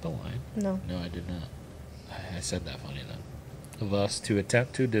I skip a line? No. No, I did not. I said that funny then. Thus, to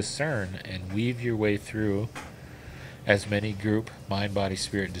attempt to discern and weave your way through as many group, mind, body,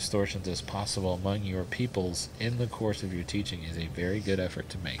 spirit distortions as possible among your peoples in the course of your teaching is a very good effort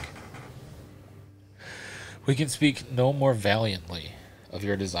to make. We can speak no more valiantly of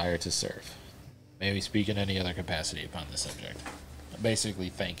your desire to serve. May we speak in any other capacity upon the subject. Basically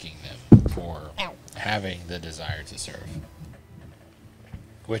thanking them for having the desire to serve.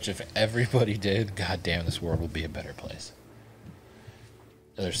 Which if everybody did, goddamn, this world would be a better place.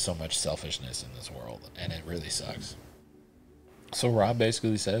 There's so much selfishness in this world, and it really sucks. So Rob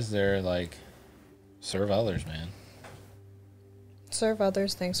basically says they're like, serve others, man. Serve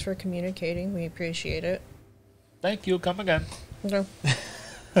others. Thanks for communicating. We appreciate it. Thank you. Come again. Okay.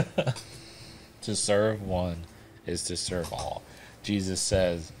 To serve one is to serve all. Jesus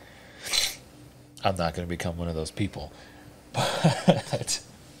says, I'm not going to become one of those people. But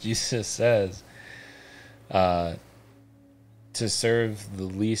Jesus says, to serve the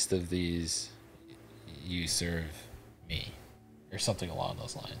least of these, you serve me. Or something along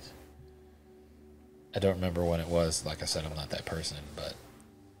those lines. I don't remember when it was. Like I said, I'm not that person. But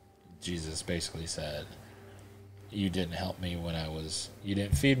Jesus basically said, you didn't help me when you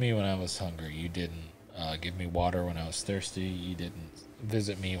didn't feed me when I was hungry. You didn't give me water when I was thirsty. You didn't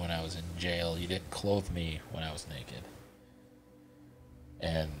visit me when I was in jail. You didn't clothe me when I was naked.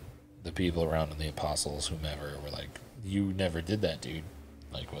 And the people around him, the apostles, whomever, were like, you never did that, dude.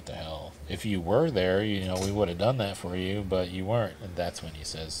 Like, what the hell? If you were there, we would have done that for you, but you weren't. And that's when he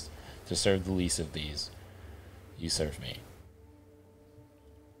says, to serve the least of these, you serve me.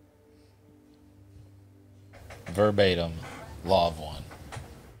 Verbatim, law of one.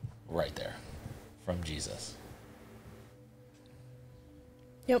 Right there. From Jesus.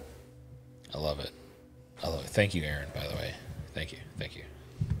 Yep. I love it. I love it. Thank you, Aaron, by the way. Thank you. Thank you.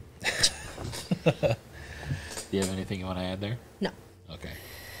 Do you have anything you want to add there? No. Okay.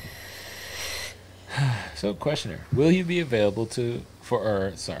 So, questioner, will you be available for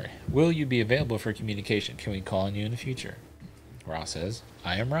communication? Can we call on you in the future? Ra says,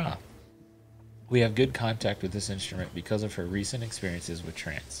 I am Ra. We have good contact with this instrument because of her recent experiences with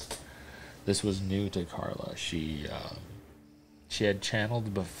trance. This was new to Carla. She had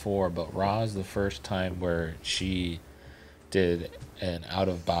channeled before, but Ra is the first time where she did an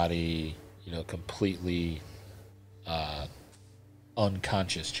out-of-body, completely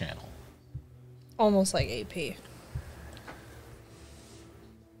unconscious channel. Almost like AP.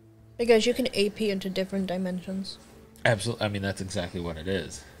 Because you can AP into different dimensions. Absolutely. I mean, that's exactly what it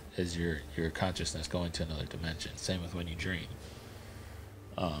is your consciousness going to another dimension. Same with when you dream.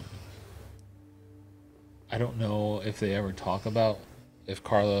 I don't know if they ever talk about if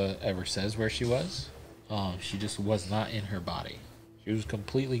Carla ever says where she was. She just was not in her body. She was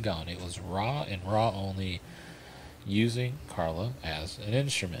completely gone. It was Ra and Ra only, using Carla as an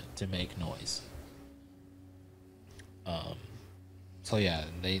instrument to make noise. So yeah,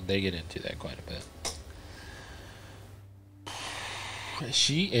 they get into that quite a bit.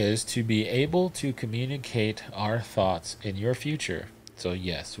 She is to be able to communicate our thoughts in your future. So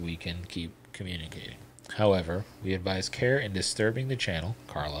yes, we can keep communicating. However, we advise care in disturbing the channel,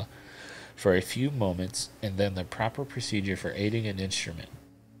 Carla, for a few moments, and then the proper procedure for aiding an instrument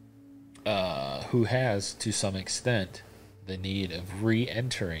who has, to some extent, the need of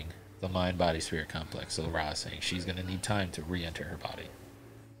re-entering the mind-body-spirit complex. So Ra is saying she's going to need time to re-enter her body,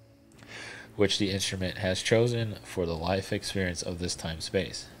 which the instrument has chosen for the life experience of this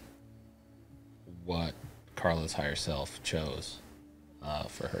time-space. What Carla's higher self chose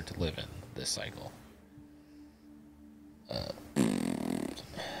for her to live in this cycle.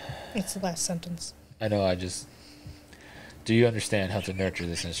 It's the last sentence. I know, do you understand how to nurture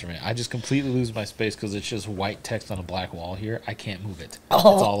this instrument? I just completely lose my space because it's just white text on a black wall here. I can't move it. It's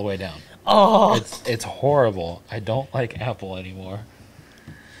all the way down. It's horrible. I don't like Apple anymore.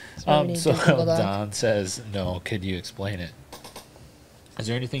 So Don says, no, could you explain it? Is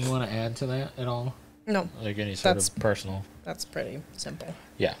there anything you want to add to that at all? No. Like any sort of personal? That's pretty simple.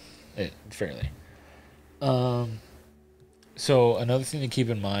 Yeah, fairly. So another thing to keep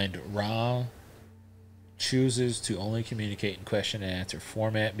in mind, Ra chooses to only communicate in question and answer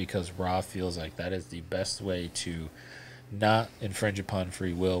format because Ra feels like that is the best way to not infringe upon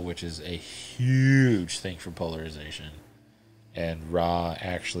free will, which is a huge thing for polarization. And Ra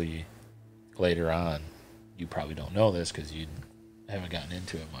actually, later on, you probably don't know this because you haven't gotten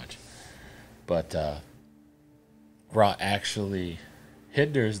into it much, but Ra actually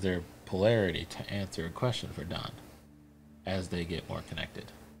hinders their polarity to answer a question for Don as they get more connected.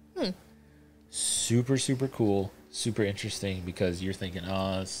 Super, super cool, super interesting, because you're thinking,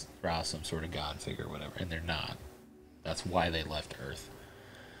 it's Ra, some sort of god figure or whatever, and they're not. That's why they left Earth,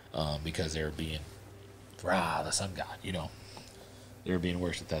 because they were being Ra, the sun god, they were being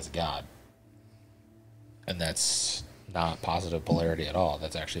worshipped as a god, and that's not positive polarity at all.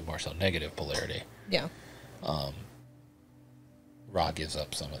 That's actually more so negative polarity. Yeah. Ra gives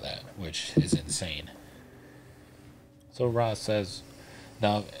up some of that, which is insane. So Ra says,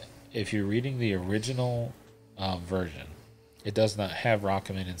 now, if you're reading the original version, it does not have Ra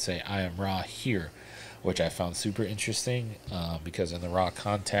come in and say, I am Ra here, which I found super interesting because in the Ra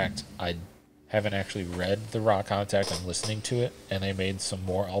Contact, I haven't actually read the Ra Contact. I'm listening to it, and they made some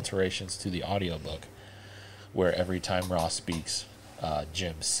more alterations to the audiobook where every time Ra speaks,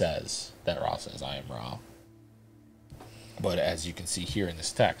 Jim says that Ra says, I am Ra. But as you can see here in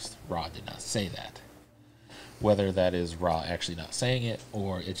this text, Ra did not say that. Whether that is Ra actually not saying it,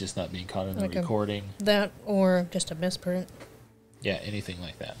 or it's just not being caught in the recording. That, or just a misprint. Yeah, anything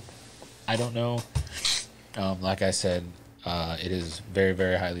like that. I don't know. Like I said, it is very,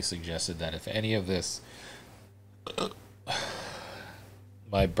 very highly suggested that if any of this,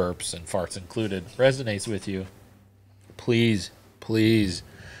 my burps and farts included, resonates with you, please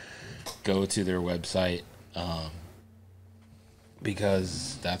go to their website,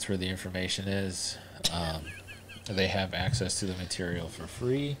 because that's where the information is. They have access to the material for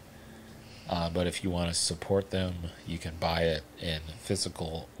free, but if you want to support them, you can buy it in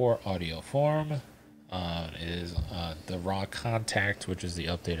physical or audio form. It is the Raw Contact, which is the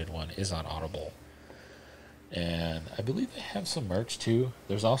updated one, is on Audible. And I believe they have some merch too.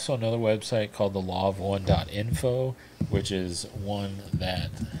 There's also another website called the lawof1.info, which is one that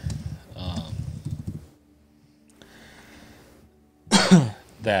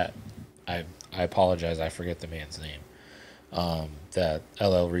that I apologize, I forget the man's name. That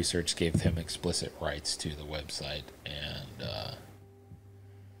LL Research gave him explicit rights to the website and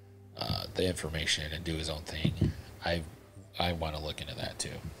the information and do his own thing. I want to look into that too.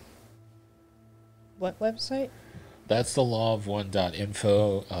 What website? That's the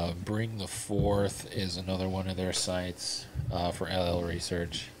lawof1.info. Bring the Forth is another one of their sites for LL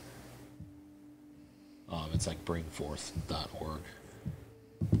Research. It's like bringforth.org.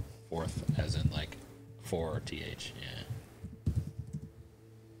 Forth as in like 4 TH, yeah.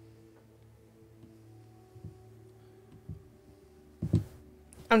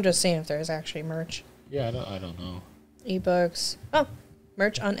 I'm just seeing if there's actually merch. Yeah, I don't know. Ebooks. Oh,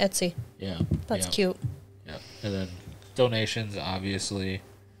 merch on Etsy. Yeah. That's cute. Yeah. And then donations, obviously.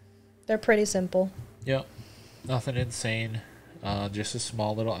 They're pretty simple. Yep. Nothing insane. Just a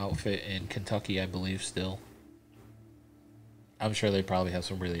small little outfit in Kentucky, I believe, still. I'm sure they probably have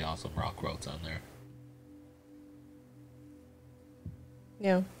some really awesome rock quotes on there.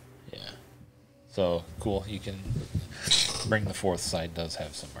 Yeah. Yeah. So, cool. You can Bring the Forth side does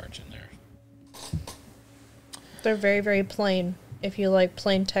have some merch in there. They're very, very plain. If you like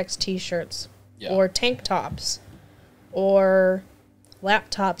plain text t-shirts. Yeah. Or tank tops. Or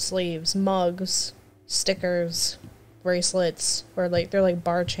laptop sleeves, mugs, stickers, bracelets. Or like they're like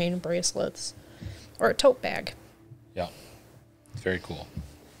bar chain bracelets. Or a tote bag. Yeah. It's very cool.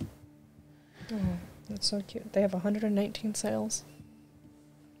 Oh, that's so cute. They have 119 sales.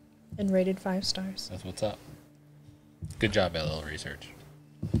 And rated 5 stars. That's what's up. Good job, LL Research.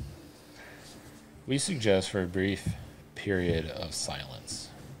 We suggest for a brief period of silence.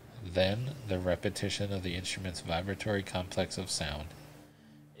 Then the repetition of the instrument's vibratory complex of sound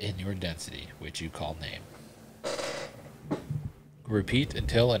in your density, which you call name. Repeat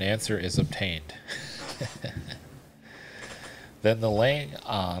until an answer is obtained. Then the laying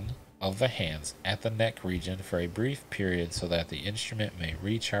on of the hands at the neck region for a brief period so that the instrument may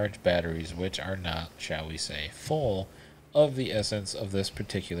recharge batteries which are not, shall we say, full of the essence of this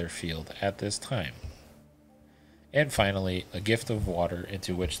particular field at this time. And finally, a gift of water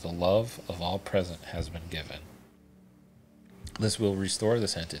into which the love of all present has been given. This will restore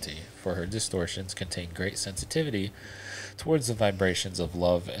this entity, for her distortions contain great sensitivity towards the vibrations of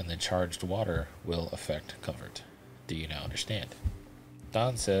love, and the charged water will affect comfort. Do you now understand?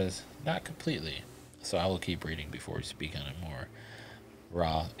 Don says, not completely, so I will keep reading before we speak on it more.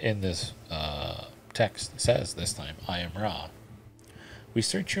 Ra, in this text, says this time, I am Ra. We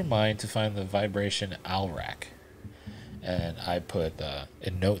search your mind to find the vibration Alrak. And I put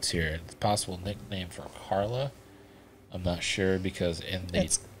in notes here, it's a possible nickname for Carla. I'm not sure because in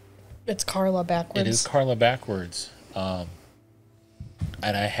the... It's Carla backwards. It is Carla backwards. And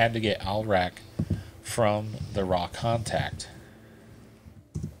I had to get Alrak from the Raw Contact.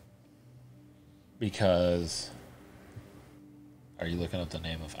 Because... Are you looking up the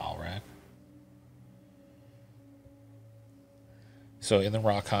name of Alrak? So in the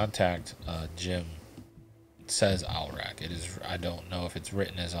Raw Contact, Jim says Alrak. It is. I don't know if it's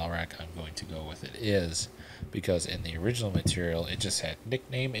written as Alrak. I'm going to go with it is, because in the original material, it just had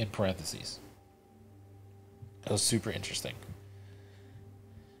nickname in parentheses. It was super interesting.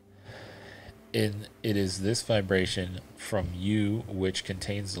 It is this vibration from you which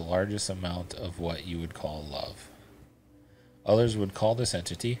contains the largest amount of what you would call love. Others would call this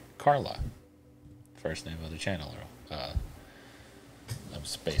entity Carla. First name of the channeler. I'm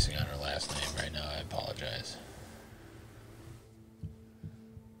spacing on her last name right now. I apologize.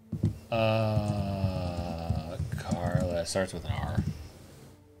 Carla. It starts with an R.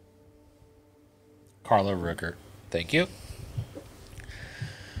 Carla Ruckert. Thank you.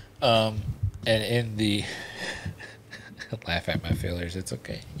 And in the... laugh at my failures. It's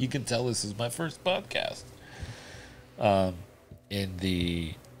okay. You can tell this is my first podcast. In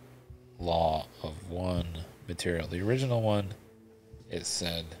the Law of One material, the original one, it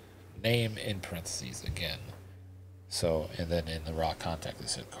said name in parentheses again. So, and then in the raw contact, it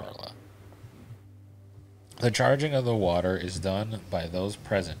said Carla. The charging of the water is done by those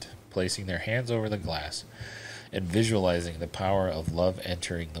present, placing their hands over the glass and visualizing the power of love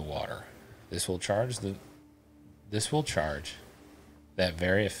entering the water. This will charge that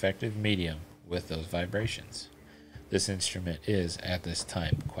very effective medium with those vibrations. This instrument is, at this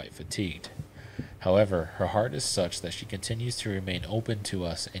time, quite fatigued. However, her heart is such that she continues to remain open to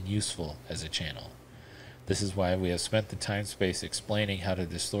us and useful as a channel. This is why we have spent the time-space explaining how the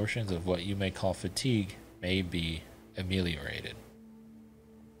distortions of what you may call fatigue may be ameliorated.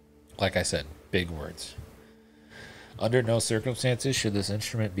 Like I said, big words. Under no circumstances should this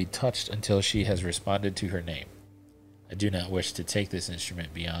instrument be touched until she has responded to her name. I do not wish to take this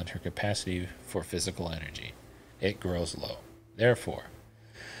instrument beyond her capacity for physical energy. It grows low. Therefore,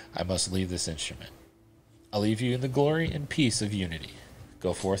 I must leave this instrument. I leave you in the glory and peace of unity.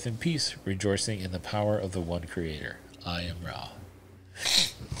 Go forth in peace, rejoicing in the power of the one Creator. I am Ra.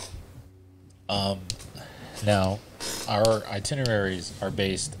 Now, our itineraries are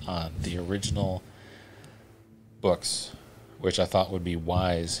based on the original books, which I thought would be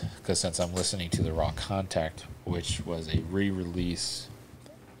wise, because since I'm listening to the Raw Contact, which was a re-release,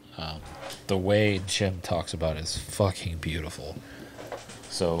 the way Jim talks about it is fucking beautiful.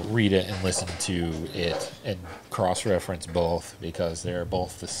 So read it and listen to it and cross-reference both, because they're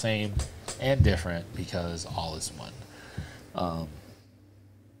both the same and different, because all is one.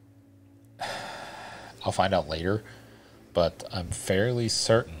 I'll find out later, but I'm fairly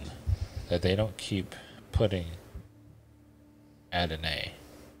certain that they don't keep putting Adonai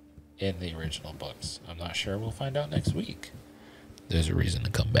in the original books. I'm not sure. We'll find out next week. There's a reason to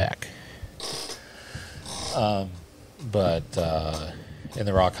come back. But in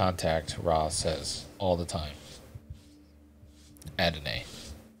the Raw Contact, Ra says all the time Adonai,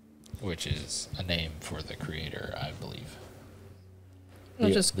 which is a name for the Creator, I believe.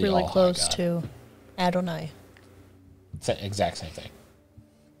 Which is really close to Adonai. Exact same thing.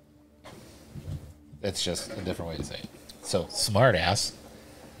 It's just a different way to say it. So, smart ass.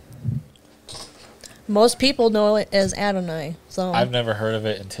 Most people know it as Adonai. So I've never heard of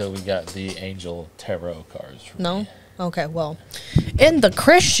it until we got the Angel Tarot cards. No? Okay, well, in the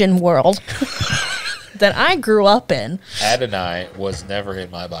Christian world that I grew up in, Adonai was never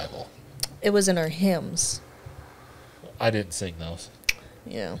in my Bible. It was in our hymns. I didn't sing those.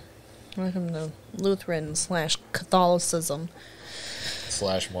 Yeah. Welcome to Lutheran / Catholicism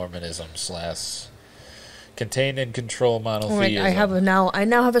 / Mormonism / contain and control monotheism. I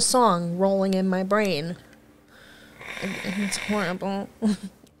now have a song rolling in my brain. And it's horrible.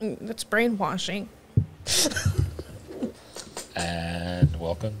 It's brainwashing. And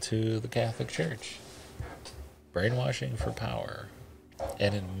welcome to the Catholic Church. Brainwashing for power.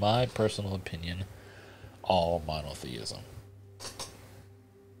 And in my personal opinion, all monotheism.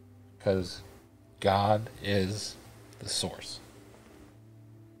 Because God is the source.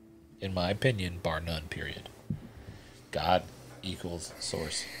 In my opinion, bar none, period. God equals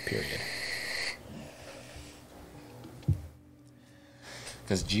source, period.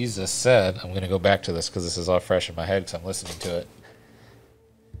 Because Jesus said, I'm going to go back to this because this is all fresh in my head because I'm listening to it.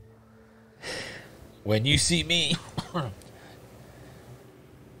 When you see me...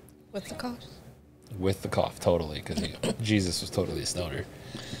 With the cough? With the cough, totally. Because Jesus was totally a stoner.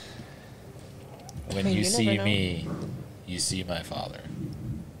 When you see me, you see my Father.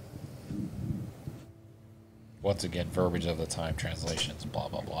 Once again, verbiage of the time, translations, blah,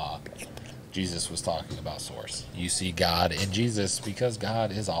 blah, blah. Jesus was talking about source. You see God in Jesus because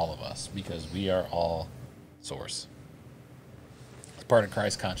God is all of us, because we are all source. It's part of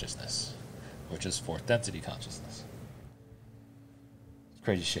Christ consciousness, which is fourth density consciousness. It's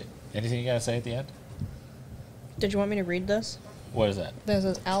crazy shit. Anything you got to say at the end? Did you want me to read this? What is that? This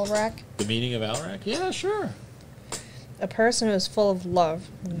is Alrak. The meaning of Alrak? Yeah, sure. A person who is full of love.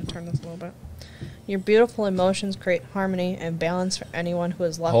 I'm going to turn this a little bit. Your beautiful emotions create harmony and balance for anyone who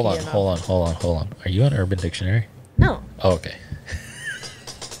is lucky enough. Hold on. Are you on Urban Dictionary? No. Oh, okay.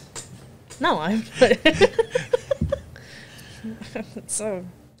 No, I'm... So,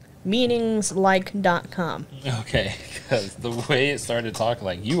 meaningslike.com. Okay, because the way it started talking,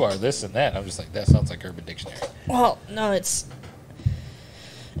 like, you are this and that, I'm just like, that sounds like Urban Dictionary. Well, no,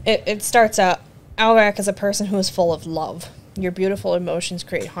 it starts out, Alvac is a person who is full of love. Your beautiful emotions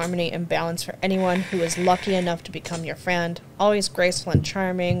create harmony and balance for anyone who is lucky enough to become your friend. Always graceful and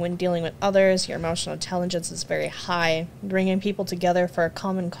charming when dealing with others, your emotional intelligence is very high. Bringing people together for a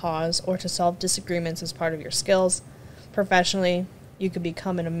common cause or to solve disagreements is part of your skills. Professionally, you could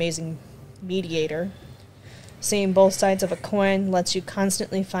become an amazing mediator. Seeing both sides of a coin lets you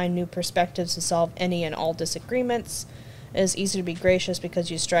constantly find new perspectives to solve any and all disagreements. It is easy to be gracious because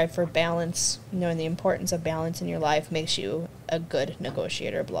you strive for balance. Knowing the importance of balance in your life makes you a good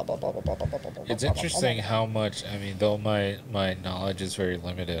negotiator. Blah, blah, blah, blah, blah, blah, blah, blah, It's blah, interesting blah, blah. how much, I mean, though my knowledge is very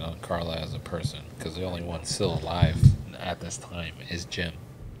limited on Carla as a person, because the only one still alive at this time is Jim.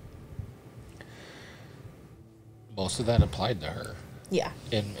 Most of that applied to her. Yeah.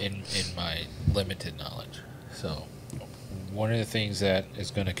 In my limited knowledge. So, one of the things that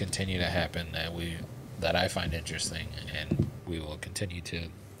is going to continue to happen that I find interesting, and we will continue to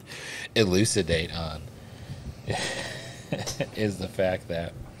elucidate on, is the fact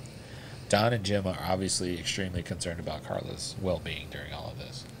that Don and Jim are obviously extremely concerned about Carla's well-being during all of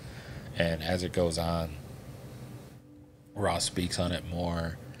this. And as it goes on, Raw speaks on it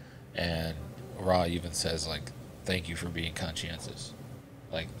more, and Raw even says, like, thank you for being conscientious.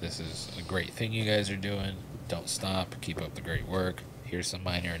 Like, this is a great thing you guys are doing. Don't stop. Keep up the great work. Here's some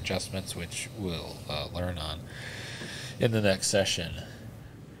minor adjustments, which we'll learn on in the next session.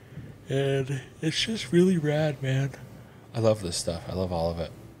 And it's just really rad, man. I love this stuff. I love all of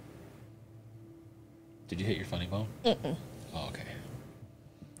it. Did you hit your funny bone? Mm-mm. Oh, okay.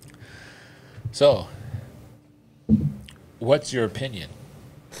 So, what's your opinion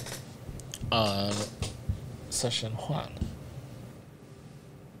on Session 1?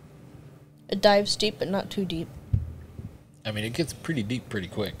 It dives deep, but not too deep. I mean, it gets pretty deep pretty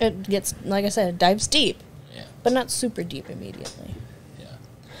quick. It gets, like I said, it dives deep, Yeah. but not super deep immediately. Yeah.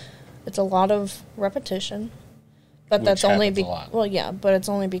 It's a lot of repetition, but Which that's only happens a lot. well, yeah, but it's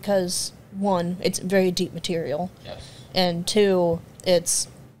only because one, it's very deep material, Yes. and two, it's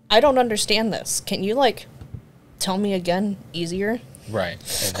I don't understand this. Can you tell me again easier? Right.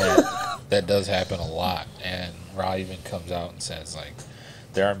 And that does happen a lot. And Ra even comes out and says, like,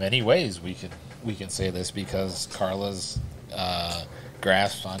 there are many ways we can say this because Carla's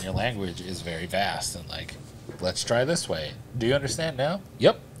grasp on your language is very vast, and like, let's try this way. Do you understand now?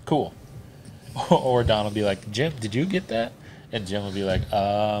 Yep. Cool. Or Don will be like, Jim, did you get that? And Jim will be like,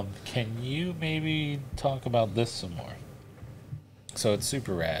 can you maybe talk about this some more? So it's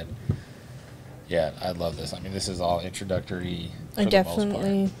super rad. Yeah, I love this. I mean, this is all introductory for the most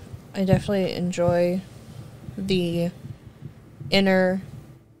part. I definitely enjoy the inner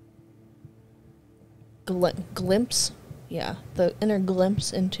glimpse. Yeah, the inner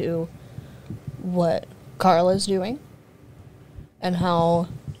glimpse into what Carla's doing and how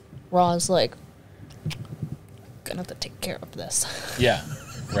Raw's like, gonna have to take care of this. Yeah,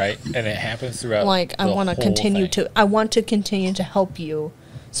 right. And it happens throughout. Like, I want to continue thing. I want to continue to help you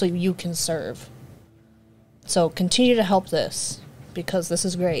so you can serve. So continue to help this because this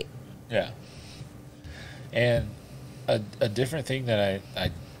is great. Yeah. And a different thing that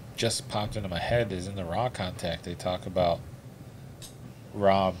I just popped into my head is in the Raw contact, they talk about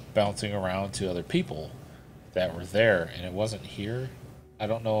Raw bouncing around to other people that were there, and it wasn't here. I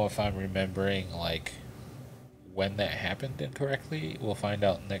don't know if I'm remembering, like, when that happened incorrectly. We'll find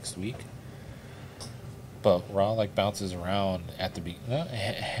out next week. But Raw, like, bounces around at the beginning. No, it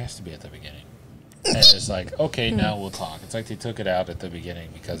has to be at the beginning. And it's like, okay, now we'll talk. It's like they took it out at the beginning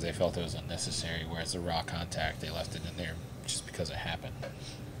because they felt it was unnecessary, whereas the Raw contact, they left it in there just because it happened.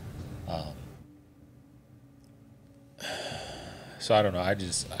 So I don't know.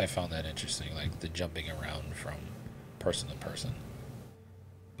 I found that interesting, like the jumping around from person to person,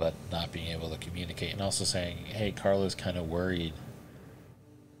 but not being able to communicate, and also saying, "Hey, Carla's kind of worried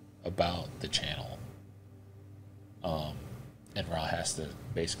about the channel," and Raw has to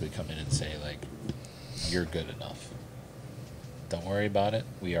basically come in and say, like, "You're good enough. Don't worry about it.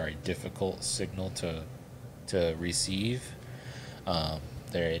 We are a difficult signal to receive.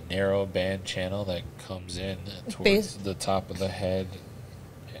 They're a narrow band channel that comes in towards the top of the head,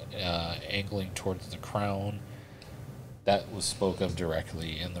 angling towards the crown." That was spoke of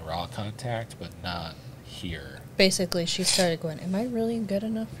directly in the Raw contact, but not here. Basically, she started going, am I really good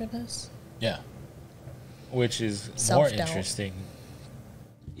enough for this? Yeah. which is more Self-doubt. interesting.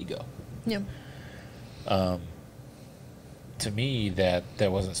 Ego. Yeah. To me, that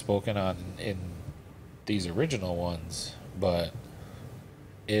wasn't spoken on in these original ones, but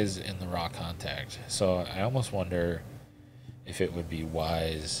is in the Raw Contact. So I almost wonder if it would be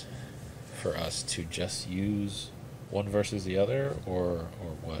wise for us to just use one versus the other, or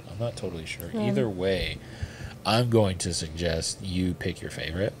what. I'm not totally sure. Either way, I'm going to suggest you pick your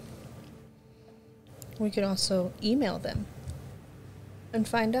favorite. We could also email them and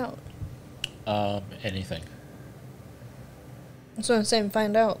find out. Anything. That's what I'm saying.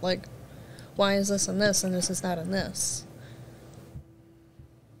 Find out, like, why is this in this and this is not in this?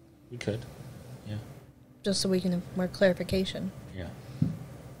 We could. Yeah. Just so we can have more clarification. Yeah.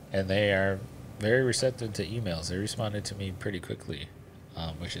 And they are very receptive to emails. They responded to me pretty quickly,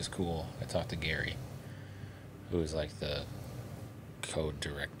 which is cool. I talked to Gary, who is like the code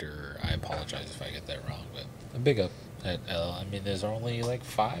director. I apologize if I get that wrong, but a big up at I mean, there's only like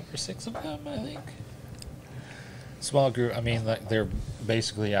 5 or 6 of them, I think. Small group. I mean, like, they're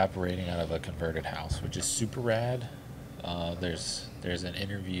basically operating out of a converted house, which is super rad. There's an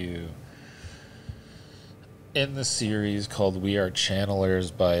interview in the series called "We Are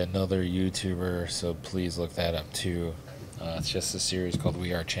Channelers" by another YouTuber, so please look that up too. It's just a series called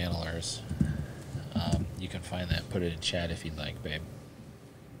 "We Are Channelers." You can find that. Put it in chat if you'd like, babe.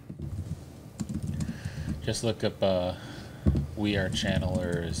 Just look up "We Are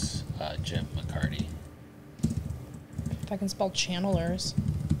Channelers" Jim McCarty. If I can spell channelers.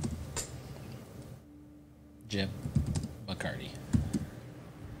 Jim McCarty.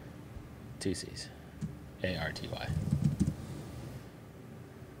 2 C's. ARTY.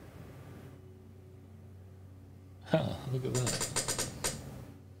 Huh, look at that.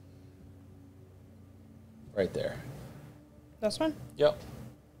 Right there. This one? Yep.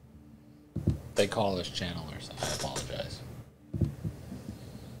 They call us channelers. I apologize.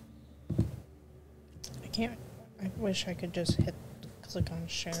 I can't. I wish I could just click on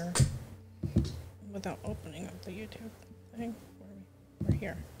share without opening up the YouTube thing. We're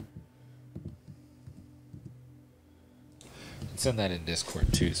here. Send that in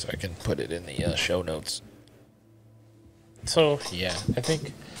Discord too, so I can put it in the show notes. So yeah, I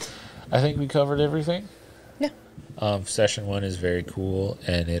think we covered everything. Yeah. Session 1 is very cool,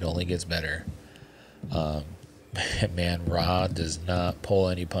 and it only gets better. Man, Ra does not pull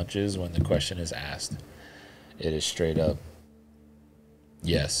any punches when the question is asked. It is straight up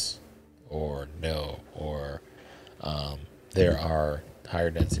yes or no, or there are higher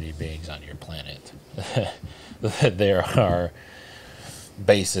density beings on your planet. There are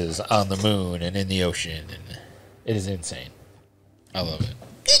bases on the moon and in the ocean, and it is insane. I love it.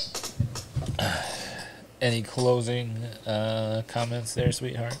 Any closing comments there,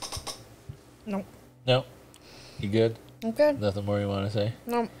 sweetheart? Nope. No? You good? I'm good. Nothing more you want to say?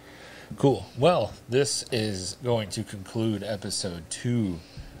 Nope. Cool. Well, this is going to conclude episode 2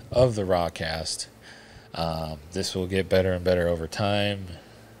 of the Rawcast. This will get better and better over time.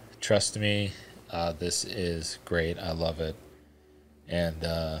 Trust me, this is great. I love it. And,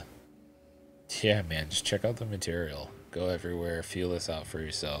 yeah, man, just check out the material. Go everywhere. Feel this out for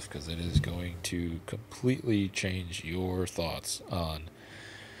yourself, because it is going to completely change your thoughts on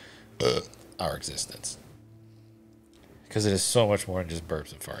our existence. Because it is so much more than just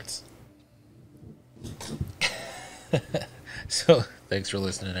burps and farts. So, thanks for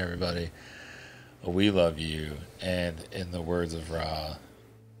listening, everybody. We love you. And in the words of Ra,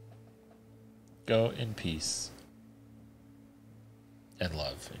 go in peace and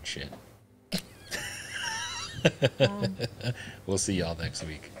love and shit. We'll see y'all next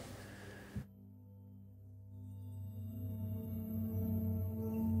week.